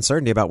there's an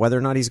uncertainty about whether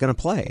or not he's going to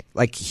play.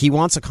 Like, he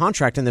wants a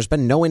contract, and there's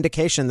been no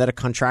indication that a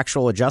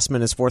contractual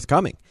adjustment is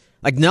forthcoming.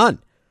 Like, none.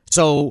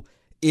 So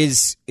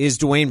is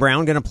Dwayne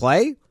Brown going to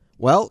play?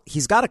 Well,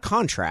 he's got a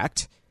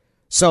contract,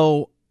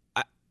 so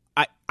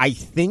I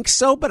think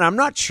so, but I'm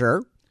not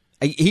sure.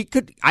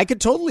 I could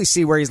totally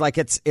see where he's like,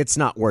 it's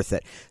not worth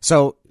it.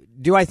 So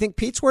do I think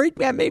Pete's worried?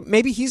 Yeah,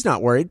 maybe he's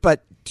not worried,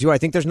 but do I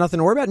think there's nothing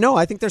to worry about? No,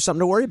 I think there's something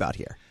to worry about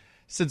here.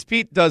 Since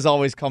Pete does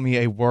always call me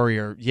a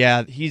worrier,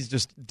 yeah, he's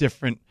just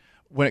different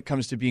when it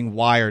comes to being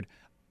wired.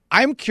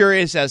 I'm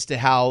curious as to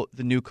how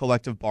the new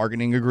collective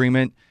bargaining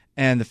agreement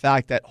and the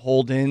fact that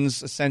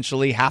hold-ins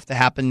essentially have to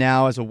happen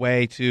now as a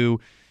way to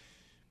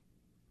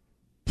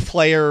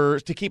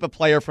keep a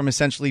player from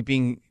essentially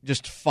being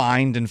just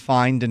fined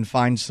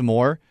some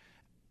more.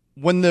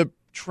 When the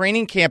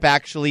training camp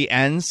actually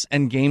ends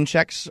and game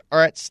checks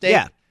are at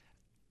stake,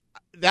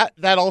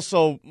 that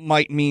also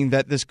might mean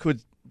that this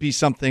could be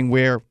something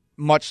where,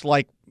 much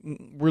like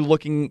we're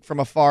looking from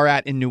afar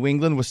at in New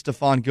England with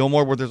Stephon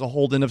Gilmore, where there's a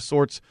hold-in of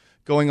sorts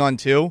going on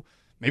too,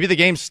 maybe the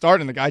games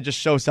start and the guy just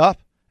shows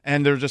up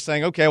and they're just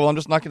saying, okay, well, I'm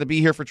just not going to be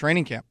here for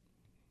training camp.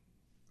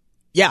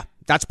 Yeah,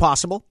 that's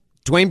possible.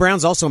 Dwayne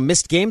Brown's also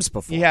missed games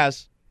before. He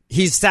has.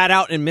 He's sat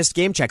out and missed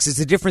game checks. It's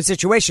a different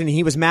situation.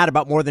 He was mad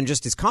about more than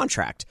just his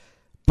contract.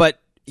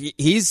 But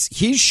he's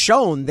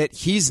shown that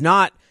he's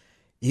not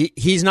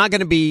going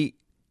to be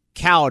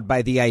cowed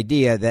by the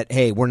idea that,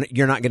 hey,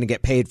 you're not going to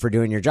get paid for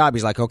doing your job.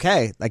 He's like,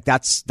 okay, like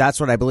that's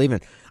what I believe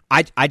in.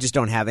 I just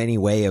don't have any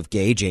way of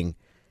gauging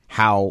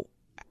how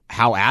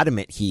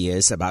adamant he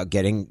is about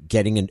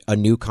getting a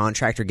new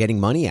contract or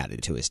getting money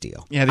added to his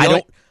deal.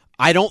 Yeah,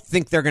 I don't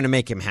think they're going to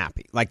make him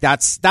happy. Like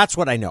that's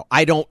what I know.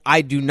 I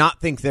do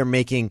not think they're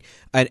making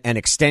an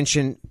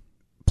extension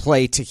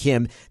play to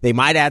him. They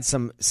might add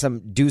some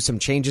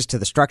changes to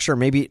the structure,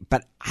 maybe,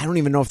 but I don't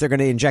even know if they're going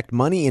to inject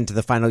money into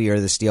the final year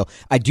of this deal.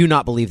 I do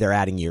not believe they're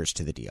adding years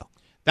to the deal.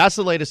 That's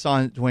the latest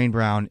on Dwayne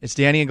Brown. It's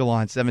Danny and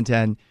Gallant,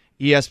 710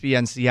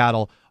 ESPN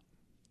Seattle.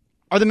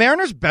 Are the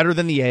Mariners better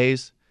than the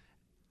A's?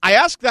 I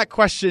ask that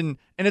question,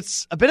 and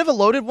it's a bit of a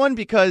loaded one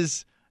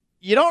because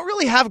you don't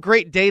really have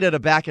great data to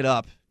back it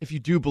up if you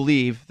do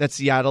believe that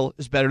Seattle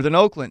is better than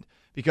Oakland,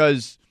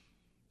 because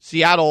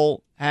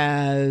Seattle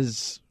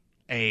has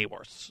a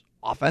worse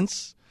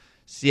offense.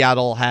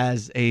 Seattle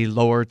has a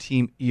lower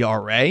team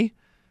ERA.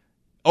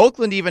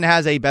 Oakland even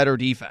has a better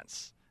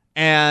defense.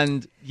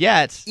 And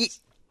yet,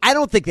 I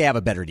don't think they have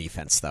a better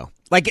defense, though.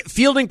 Like,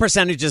 fielding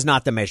percentage is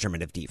not the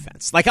measurement of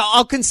defense. Like,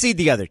 I'll concede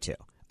the other two.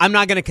 I'm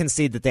not going to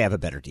concede that they have a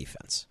better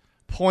defense.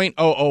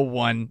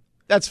 0.001.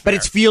 That's fair. But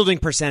it's fielding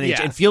percentage,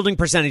 and fielding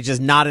percentage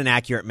is not an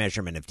accurate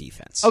measurement of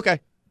defense.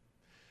 Okay.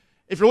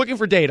 If you're looking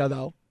for data,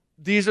 though,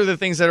 these are the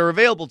things that are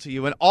available to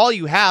you, and all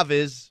you have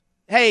is,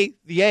 hey,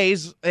 the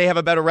A's, they have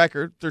a better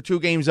record. They're 2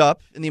 games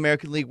up in the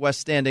American League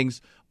West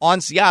standings on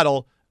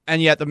Seattle,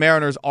 and yet the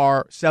Mariners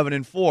are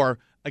 7-4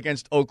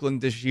 against Oakland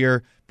this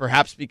year,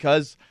 perhaps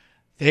because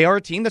they are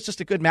a team that's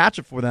just a good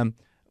matchup for them.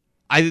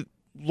 I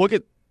look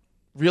at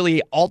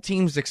really all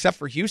teams except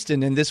for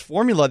Houston and this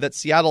formula that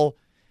Seattle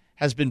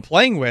has been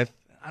playing with.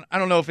 I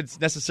don't know if it's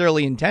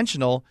necessarily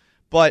intentional,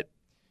 but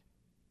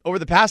over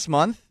the past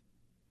month,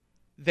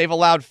 they've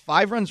allowed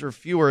 5 runs or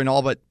fewer in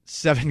all but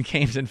 7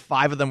 games, and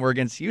 5 of them were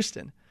against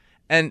Houston.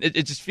 And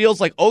it just feels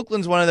like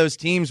Oakland's one of those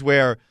teams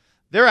where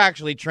they're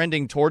actually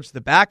trending towards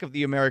the back of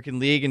the American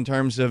League in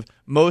terms of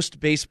most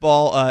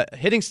baseball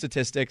hitting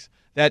statistics,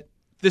 that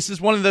this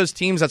is one of those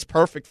teams that's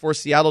perfect for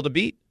Seattle to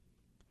beat.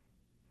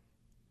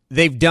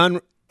 They've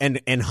done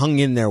and hung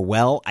in there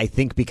well, I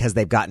think, because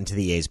they've gotten to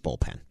the A's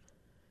bullpen.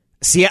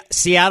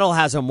 Seattle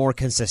has a more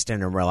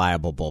consistent and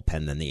reliable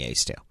bullpen than the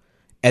A's do.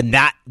 And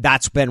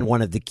that's been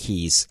one of the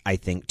keys, I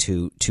think,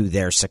 to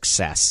their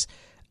success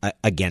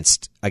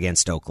against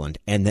Oakland.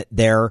 And that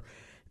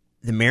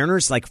the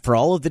Mariners, like, for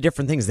all of the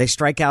different things, they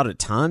strike out a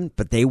ton,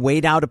 but they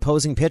wait out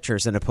opposing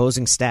pitchers and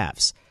opposing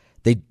staffs.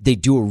 They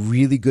do a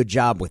really good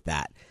job with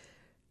that.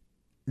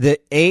 The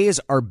A's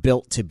are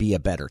built to be a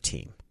better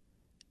team.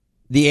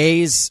 The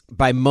A's,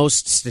 by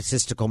most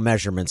statistical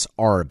measurements,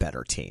 are a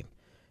better team.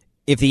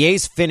 If the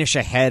A's finish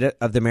ahead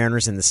of the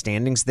Mariners in the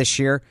standings this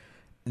year,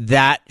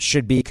 that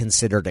should be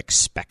considered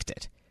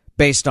expected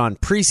based on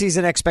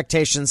preseason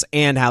expectations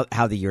and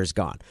how the year's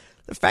gone.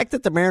 The fact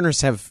that the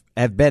Mariners have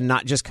been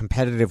not just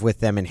competitive with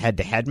them in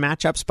head-to-head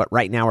matchups, but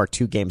right now are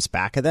 2 games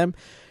back of them,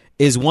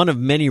 is one of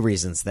many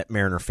reasons that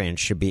Mariner fans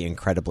should be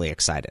incredibly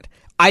excited.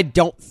 I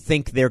don't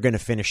think they're going to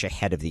finish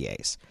ahead of the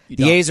A's.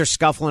 The A's are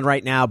scuffling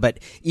right now, but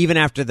even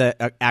after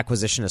the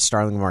acquisition of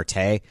Starling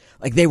Marte,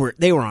 like they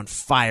were on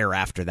fire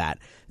after that.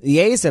 The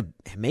A's have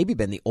maybe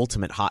been the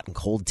ultimate hot and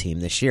cold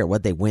team this year.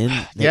 What'd they win?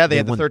 They had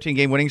the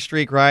 13-game winning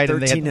streak, right?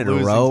 13 in a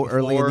row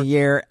early in the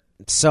year.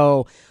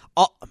 So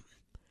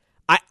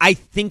I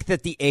think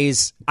that the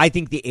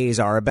A's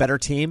are a better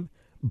team,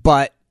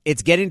 but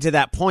it's getting to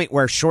that point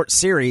where short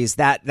series,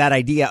 that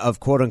idea of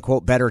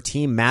quote-unquote better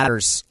team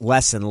matters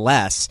less and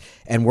less,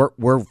 and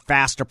we're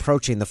fast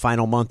approaching the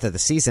final month of the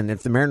season.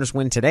 If the Mariners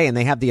win today and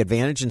they have the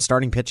advantage in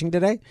starting pitching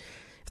today,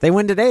 if they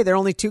win today, they're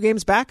only 2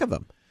 games back of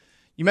them.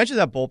 You mentioned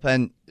that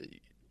bullpen.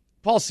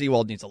 Paul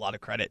Sewald needs a lot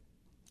of credit.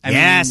 I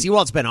mean,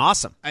 Sewald's been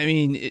awesome. I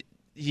mean,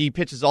 he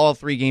pitches all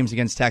 3 games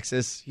against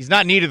Texas. He's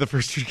not needed the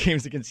first 2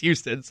 games against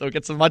Houston, so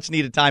gets some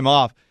much-needed time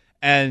off.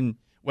 And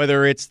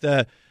whether it's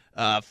the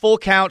full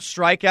count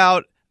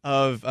strikeout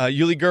of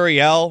Yuli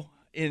Gurriel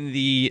in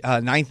the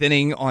 9th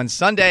inning on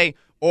Sunday,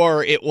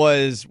 or it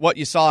was what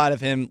you saw out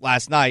of him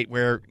last night,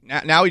 where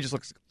now he just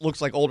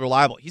looks like old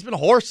reliable. He's been a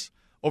horse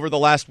over the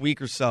last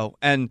week or so,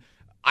 and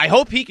I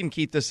hope he can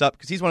keep this up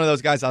because he's one of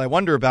those guys that I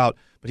wonder about,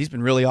 but he's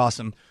been really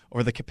awesome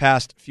over the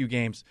past few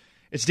games.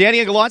 It's Danny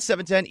and Gallant,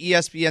 710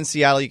 ESPN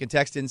Seattle. You can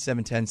text in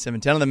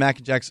 710-710 on the Mac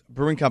and Jacks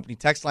Brewing Company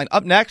text line.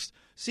 Up next,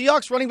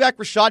 Seahawks running back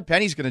Rashad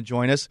Penny's going to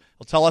join us.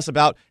 He'll tell us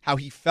about how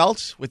he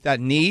felt with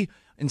that knee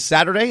in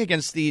Saturday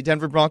against the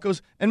Denver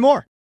Broncos and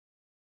more.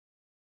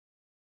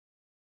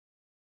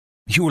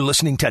 You're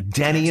listening to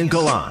Danny and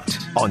Gallant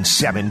on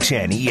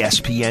 710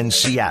 ESPN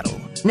Seattle.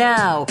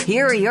 Now,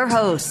 here are your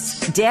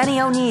hosts, Danny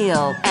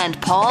O'Neill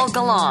and Paul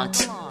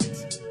Gallant.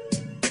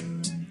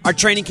 Our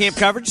training camp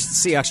coverage, the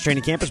Seahawks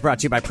training camp, is brought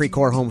to you by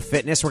Precor Home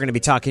Fitness. We're going to be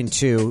talking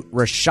to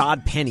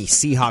Rashad Penny,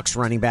 Seahawks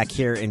running back,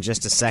 here in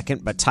just a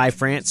second. But Ty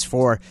France,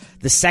 for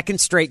the 2nd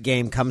straight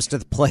game, comes to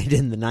the plate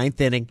in the 9th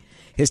inning.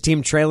 His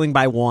team trailing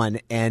by 1,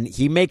 and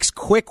he makes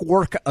quick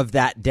work of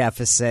that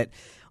deficit.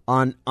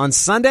 On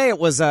Sunday, it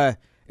was a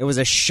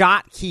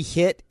shot he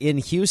hit in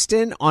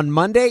Houston. On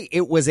Monday,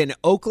 it was in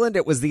Oakland.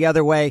 It was the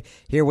other way.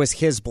 Here was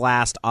his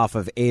blast off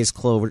of A's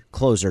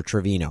closer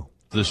Trevino.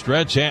 The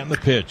stretch and the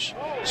pitch.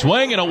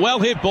 Swing and a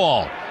well-hit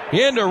ball.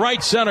 Into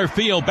right center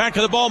field. Back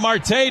of the ball,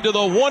 Marte to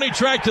the one-he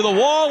track to the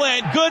wall,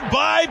 and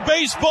goodbye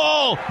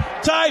baseball.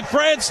 Ty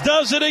France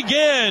does it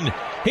again.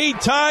 He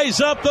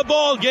ties up the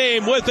ball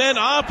game with an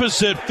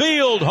opposite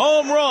field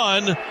home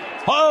run.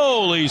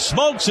 Holy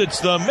smokes,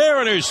 it's the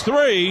Mariners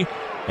 3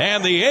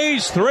 and the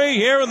A's 3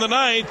 here in the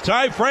 9th.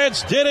 Ty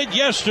France did it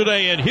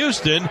yesterday in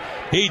Houston.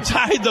 He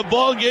tied the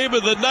ball game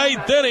in the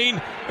 9th inning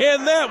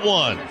in that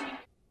one.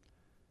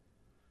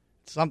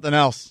 Something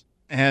else.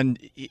 And,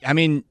 I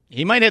mean,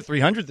 he might hit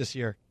 300 this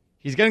year.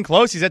 He's getting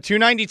close. He's at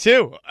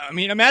 292. I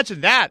mean,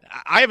 imagine that.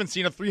 I haven't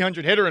seen a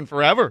 300 hitter in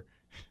forever.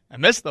 I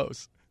miss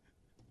those.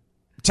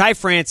 Ty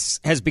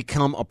France has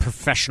become a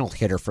professional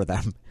hitter for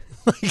them.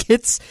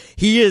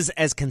 He is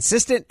as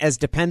consistent, as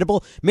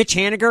dependable. Mitch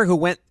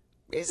Haniger,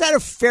 he's had a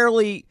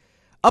fairly,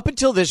 up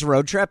until this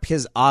road trip,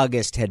 his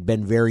August had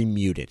been very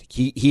muted.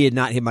 He had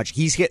not hit much.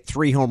 He's hit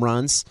 3 home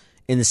runs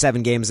in the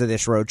 7 games of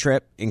this road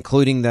trip,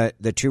 including the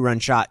 2-run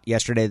shot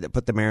yesterday that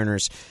put the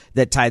Mariners,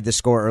 that tied the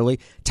score early.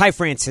 Ty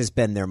France has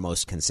been their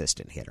most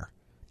consistent hitter.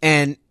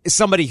 And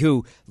somebody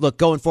who, look,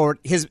 going forward,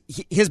 his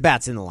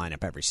bat's in the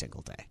lineup every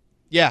single day.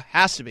 Yeah,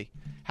 has to be.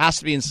 Has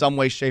to be in some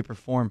way, shape, or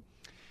form.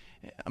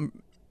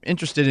 I'm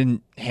interested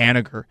in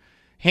Haniger.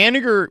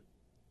 Haniger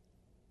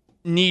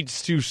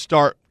needs to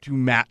start to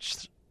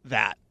match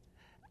that.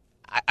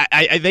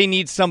 They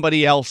need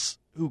somebody else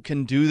who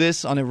can do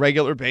this on a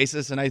regular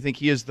basis, and I think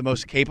he is the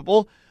most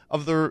capable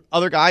of the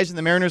other guys in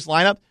the Mariners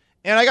lineup.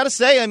 And I got to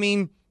say, I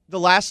mean, the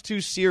last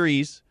 2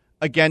 series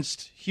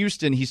against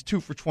Houston, he's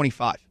 2 for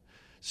 25.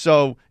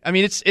 So, I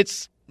mean,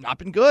 it's not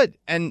been good,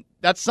 and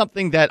that's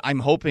something that I'm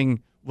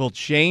hoping will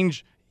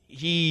change.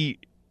 He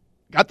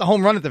got the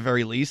home run at the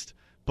very least,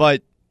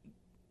 but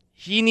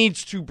he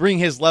needs to bring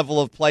his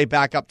level of play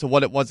back up to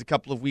what it was a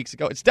couple of weeks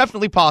ago. It's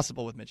definitely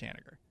possible with Mitch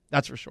Haniger.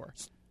 That's for sure.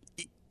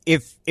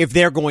 If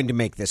they're going to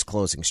make this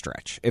closing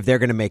stretch, if they're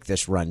going to make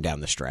this run down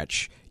the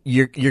stretch,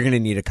 you're going to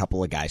need a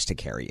couple of guys to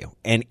carry you.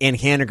 And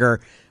Haniger,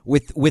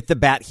 with the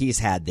bat he's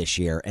had this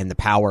year and the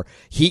power,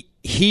 he's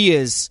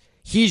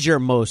your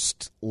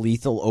most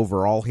lethal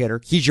overall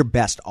hitter. He's your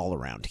best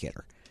all-around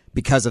hitter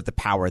because of the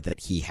power that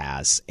he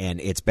has,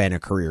 and it's been a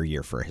career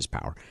year for his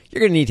power.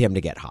 You're going to need him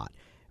to get hot.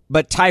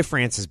 But Ty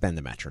France has been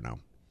the metronome.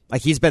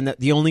 Like, he's been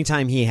the only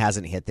time he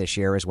hasn't hit this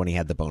year is when he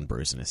had the bone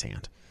bruise in his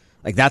hand.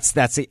 Like, that's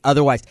the,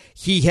 otherwise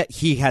he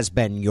has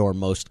been your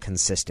most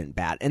consistent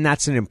bat, and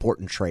that's an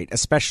important trait,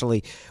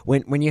 especially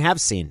when you have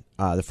seen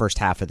the first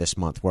half of this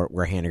month where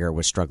Haniger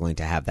was struggling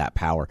to have that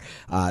power.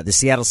 The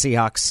Seattle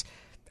Seahawks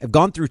have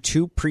gone through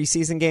 2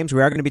 preseason games.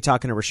 We are going to be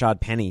talking to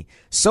Rashad Penny.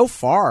 So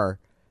far,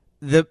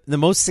 the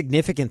most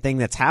significant thing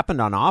that's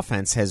happened on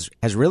offense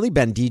has really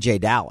been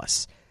DJ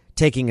Dallas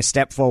taking a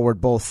step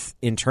forward both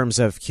in terms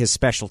of his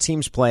special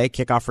teams play,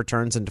 kickoff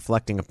returns, and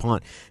deflecting a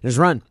punt. In his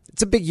run,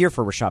 it's a big year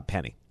for Rashad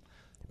Penny.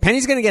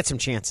 Penny's going to get some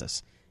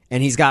chances,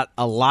 and he's got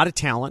a lot of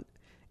talent.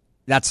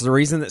 That's the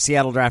reason that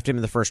Seattle drafted him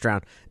in the first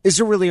round. This is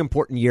a really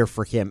important year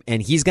for him,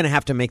 and he's going to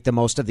have to make the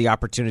most of the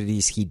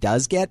opportunities he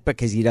does get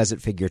because he doesn't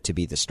figure to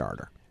be the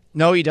starter.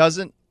 No, he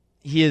doesn't.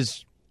 He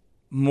is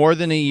more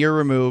than a year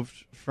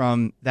removed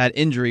from that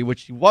injury,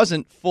 which he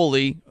wasn't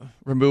fully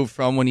removed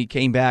from when he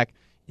came back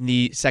in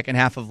the second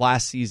half of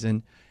last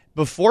season.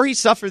 Before he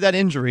suffered that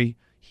injury,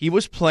 he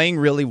was playing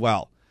really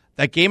well.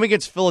 That game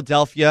against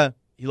Philadelphia,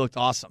 he looked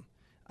awesome.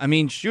 I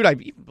mean, shoot, I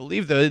even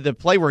believe the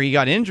play where he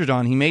got injured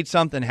on, he made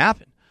something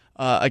happen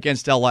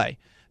against L.A.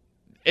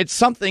 It's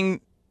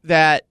something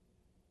that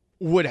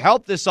would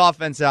help this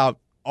offense out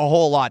a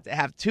whole lot, to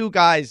have 2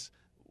 guys,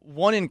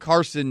 one in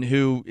Carson,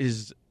 who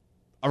is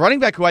a running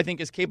back who I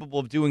think is capable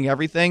of doing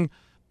everything,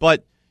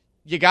 but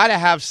you got to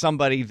have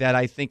somebody that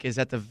I think is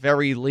at the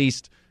very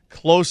least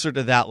closer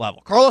to that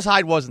level. Carlos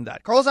Hyde wasn't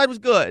that. Carlos Hyde was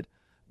good,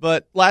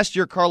 but last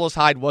year Carlos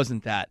Hyde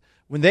wasn't that.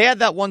 When they had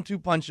that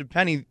 1-2 punch of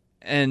Penny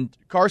and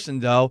Carson,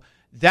 though,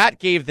 that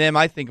gave them,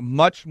 I think,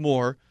 much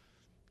more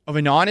of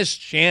an honest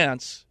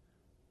chance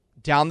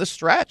down the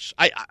stretch.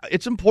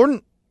 It's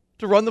important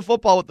to run the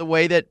football with the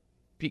way that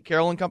Pete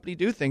Carroll and company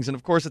do things. And,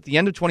 of course, at the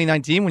end of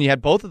 2019, when you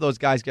had both of those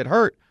guys get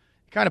hurt,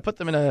 it kind of put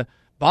them in a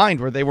bind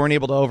where they weren't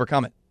able to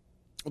overcome it.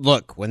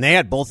 Look, when they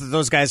had both of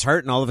those guys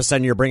hurt, and all of a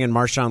sudden you're bringing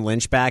Marshawn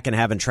Lynch back and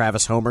having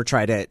Travis Homer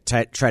try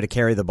to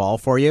carry the ball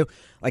for you,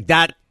 like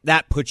that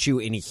puts you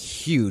in a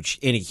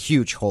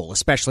huge hole,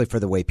 especially for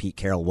the way Pete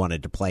Carroll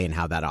wanted to play and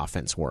how that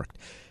offense worked.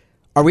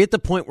 Are we at the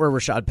point where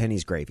Rashad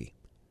Penny's gravy?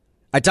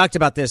 I talked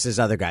about this as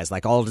other guys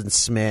like Aldon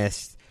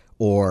Smith,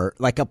 or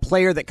like a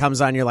player that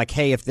comes on, you're like,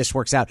 hey, if this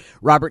works out,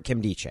 Robert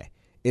Kimdiche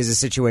is a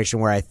situation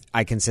where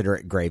I consider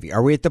it gravy.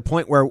 Are we at the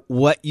point where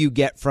what you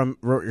get from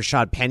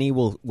Rashad Penny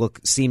will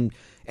seem,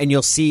 and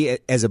you'll see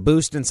it as a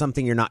boost and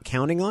something you're not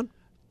counting on?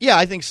 Yeah,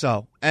 I think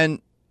so.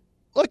 And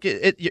look,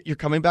 you're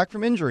coming back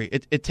from injury.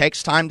 It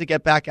takes time to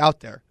get back out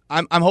there.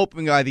 I'm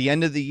hoping by the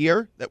end of the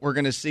year that we're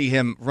going to see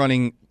him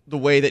running the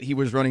way that he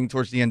was running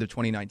towards the end of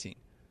 2019.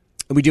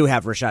 We do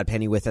have Rashad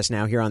Penny with us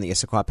now here on the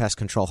Issaquah Pest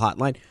Control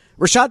Hotline.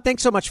 Rashad,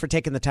 thanks so much for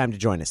taking the time to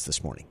join us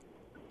this morning.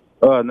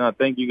 No,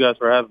 thank you guys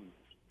for having me.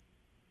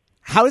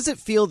 How does it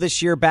feel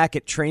this year back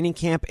at training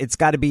camp? It's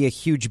got to be a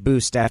huge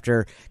boost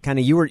after kind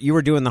of you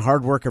were doing the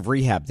hard work of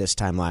rehab this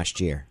time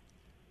last year.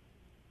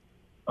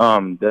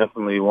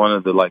 Definitely one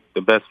of the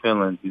best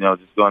feelings,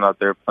 just going out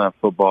there playing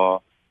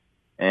football.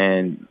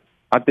 And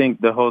I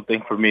think the whole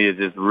thing for me is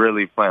just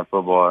really playing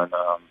football and,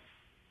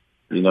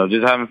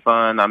 just having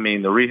fun. I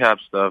mean, the rehab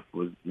stuff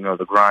was,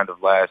 the grind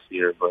of last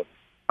year, but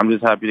I'm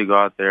just happy to go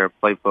out there,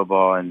 play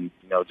football, and,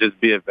 just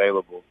be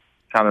available.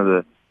 Kind of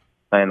the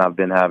thing I've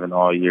been having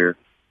all year.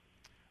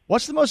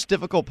 What's the most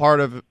difficult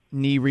part of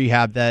knee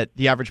rehab that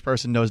the average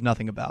person knows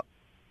nothing about?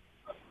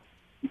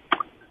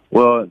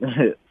 Well,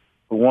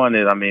 for one,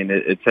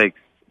 it takes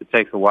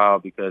a while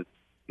because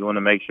you want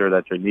to make sure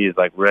that your knee is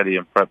ready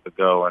and prepped to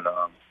go. And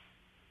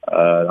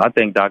I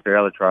think Dr.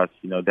 Elitros,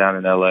 down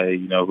in LA,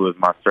 who is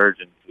my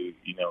surgeon, who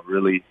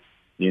really,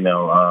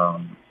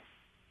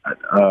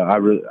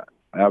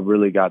 I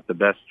really got the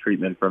best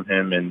treatment from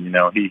him, and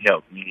he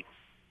helped me.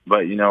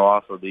 But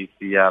also the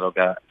Seattle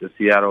guys,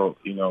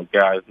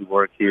 guys who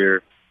work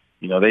here,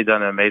 they've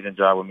done an amazing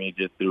job with me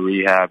just through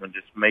rehab and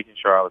just making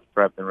sure I was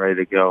prepped and ready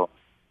to go.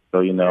 So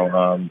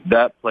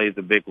that plays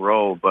a big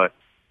role. But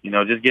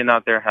just getting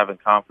out there, having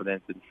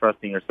confidence, and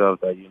trusting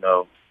yourself that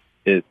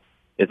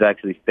it's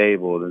actually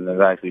stable and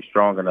it's actually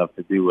strong enough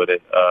to do what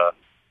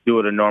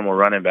a normal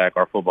running back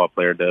or football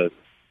player does.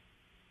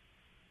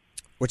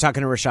 We're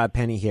talking to Rashad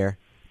Penny here.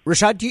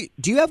 Rashad,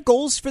 do you have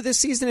goals for this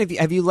season?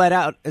 Have you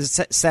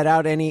set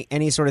out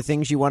any sort of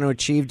things you want to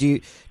achieve? Do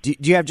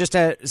you have just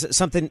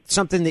something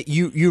that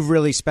you've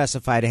really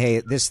specified? Hey,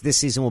 this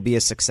season will be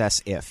a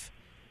success if.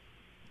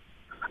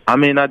 I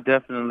mean, I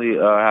definitely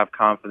have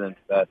confidence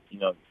that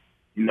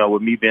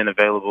with me being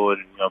available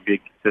and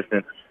being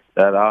consistent,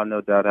 that I'll no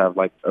doubt have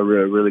like a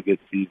really good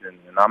season.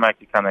 And I'm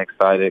actually kind of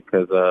excited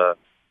because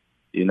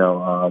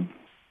my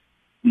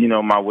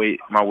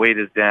weight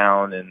is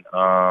down and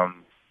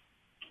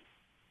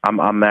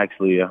I'm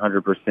actually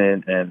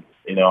 100%, and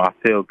I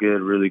feel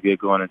good, really good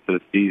going into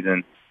the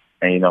season,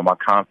 and my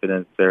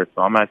confidence there.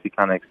 So I'm actually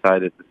kind of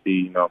excited to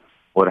see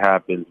what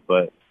happens.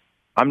 But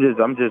I'm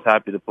just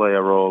happy to play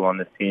a role on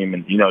this team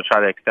and try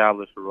to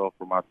establish a role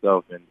for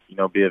myself and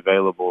be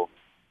available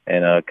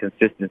and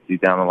consistency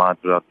down the line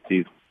throughout the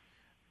season.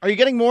 Are you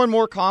getting more and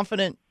more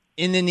confident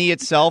in the knee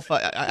itself?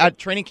 At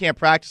training camp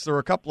practice, there were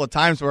a couple of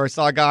times where I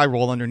saw a guy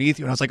roll underneath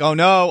you, and I was like, oh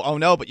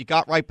no, but you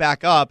got right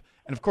back up.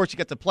 And, of course, you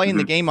get to play in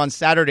the game on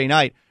Saturday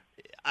night.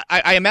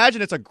 I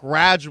imagine it's a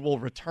gradual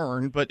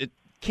return, but it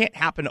can't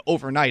happen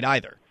overnight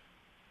either.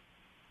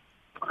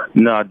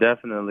 No,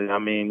 definitely. I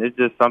mean, it's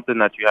just something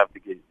that you have to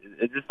get.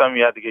 It's just something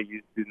you have to get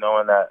used to,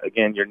 knowing that,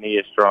 again, your knee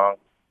is strong,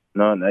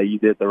 knowing that you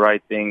did the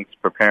right things,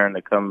 preparing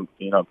to go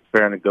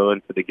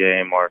into the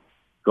game or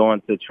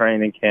going to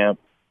training camp,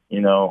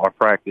 or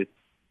practice.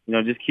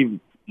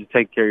 Just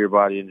take care of your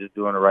body and just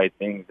doing the right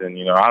things. And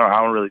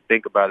I don't really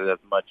think about it as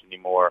much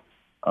anymore.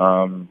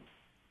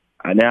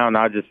 Now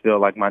I just feel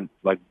like my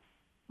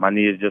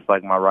knee is just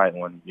like my right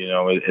one.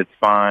 It's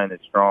fine,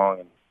 it's strong,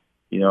 and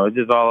it's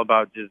just all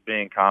about just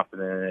being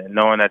confident and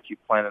knowing that you're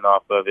playing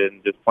off of it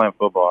and just playing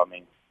football. I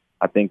mean,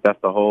 I think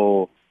that's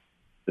the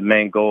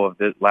main goal of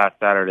this last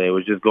Saturday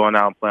was just going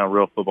out and playing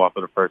real football for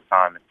the first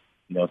time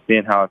and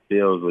seeing how it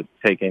feels with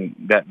taking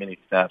that many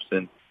snaps.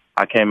 And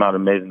I came out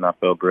amazing. I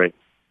felt great.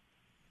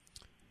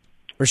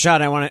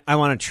 Rashad, I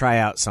want to try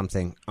out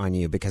something on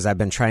you because I've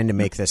been trying to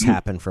make this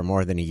happen for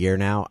more than a year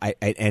now.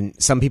 And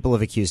some people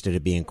have accused it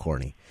of being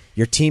corny.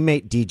 Your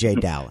teammate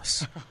DJ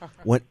Dallas,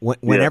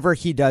 whenever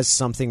he does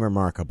something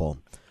remarkable,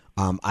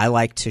 I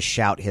like to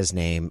shout his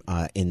name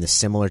in the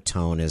similar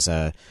tone as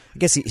I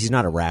guess he's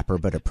not a rapper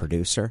but a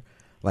producer,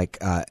 like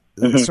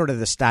sort of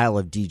the style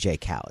of DJ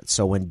Khaled.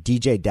 So when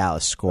DJ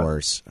Dallas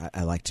scores,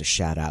 I like to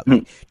shout out,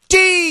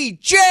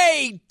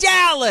 DJ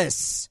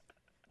Dallas.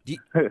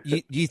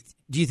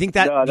 Do you think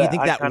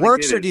that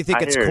works, or do you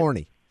think it's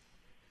corny?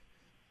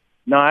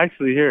 No, I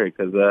actually hear it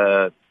because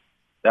that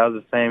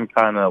was the same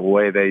kind of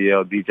way they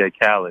yelled DJ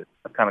Khaled.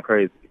 That's kind of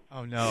crazy.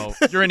 Oh no,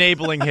 you're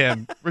enabling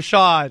him,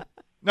 Rashad.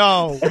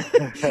 No,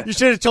 you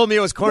should have told me it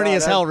was corny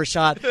as hell,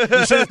 Rashad.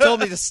 You should have told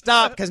me to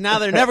stop because now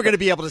they're never going to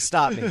be able to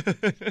stop me.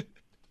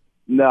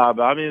 No,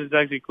 but I mean it's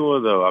actually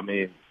cool though. I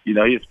mean, he's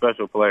a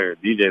special player.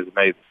 DJ's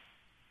amazing.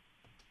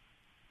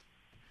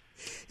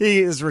 He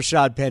is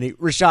Rashad Penny.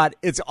 Rashad,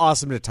 it's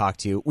awesome to talk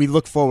to you. We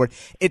look forward.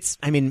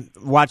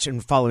 Watching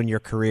and following your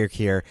career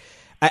here,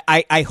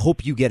 I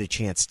hope you get a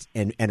chance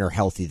and are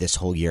healthy this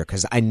whole year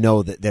because I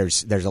know that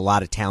there's a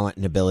lot of talent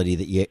and ability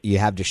that you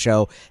have to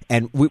show,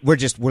 and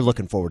we're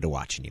looking forward to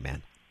watching you,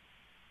 man.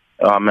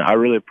 I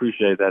really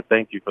appreciate that.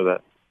 Thank you for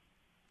that.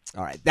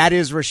 All right, that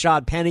is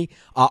Rashad Penny.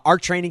 Our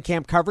training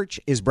camp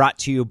coverage is brought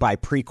to you by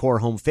Precor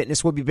Home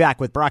Fitness. We'll be back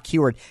with Brock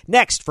Huard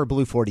next for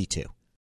Blue 42.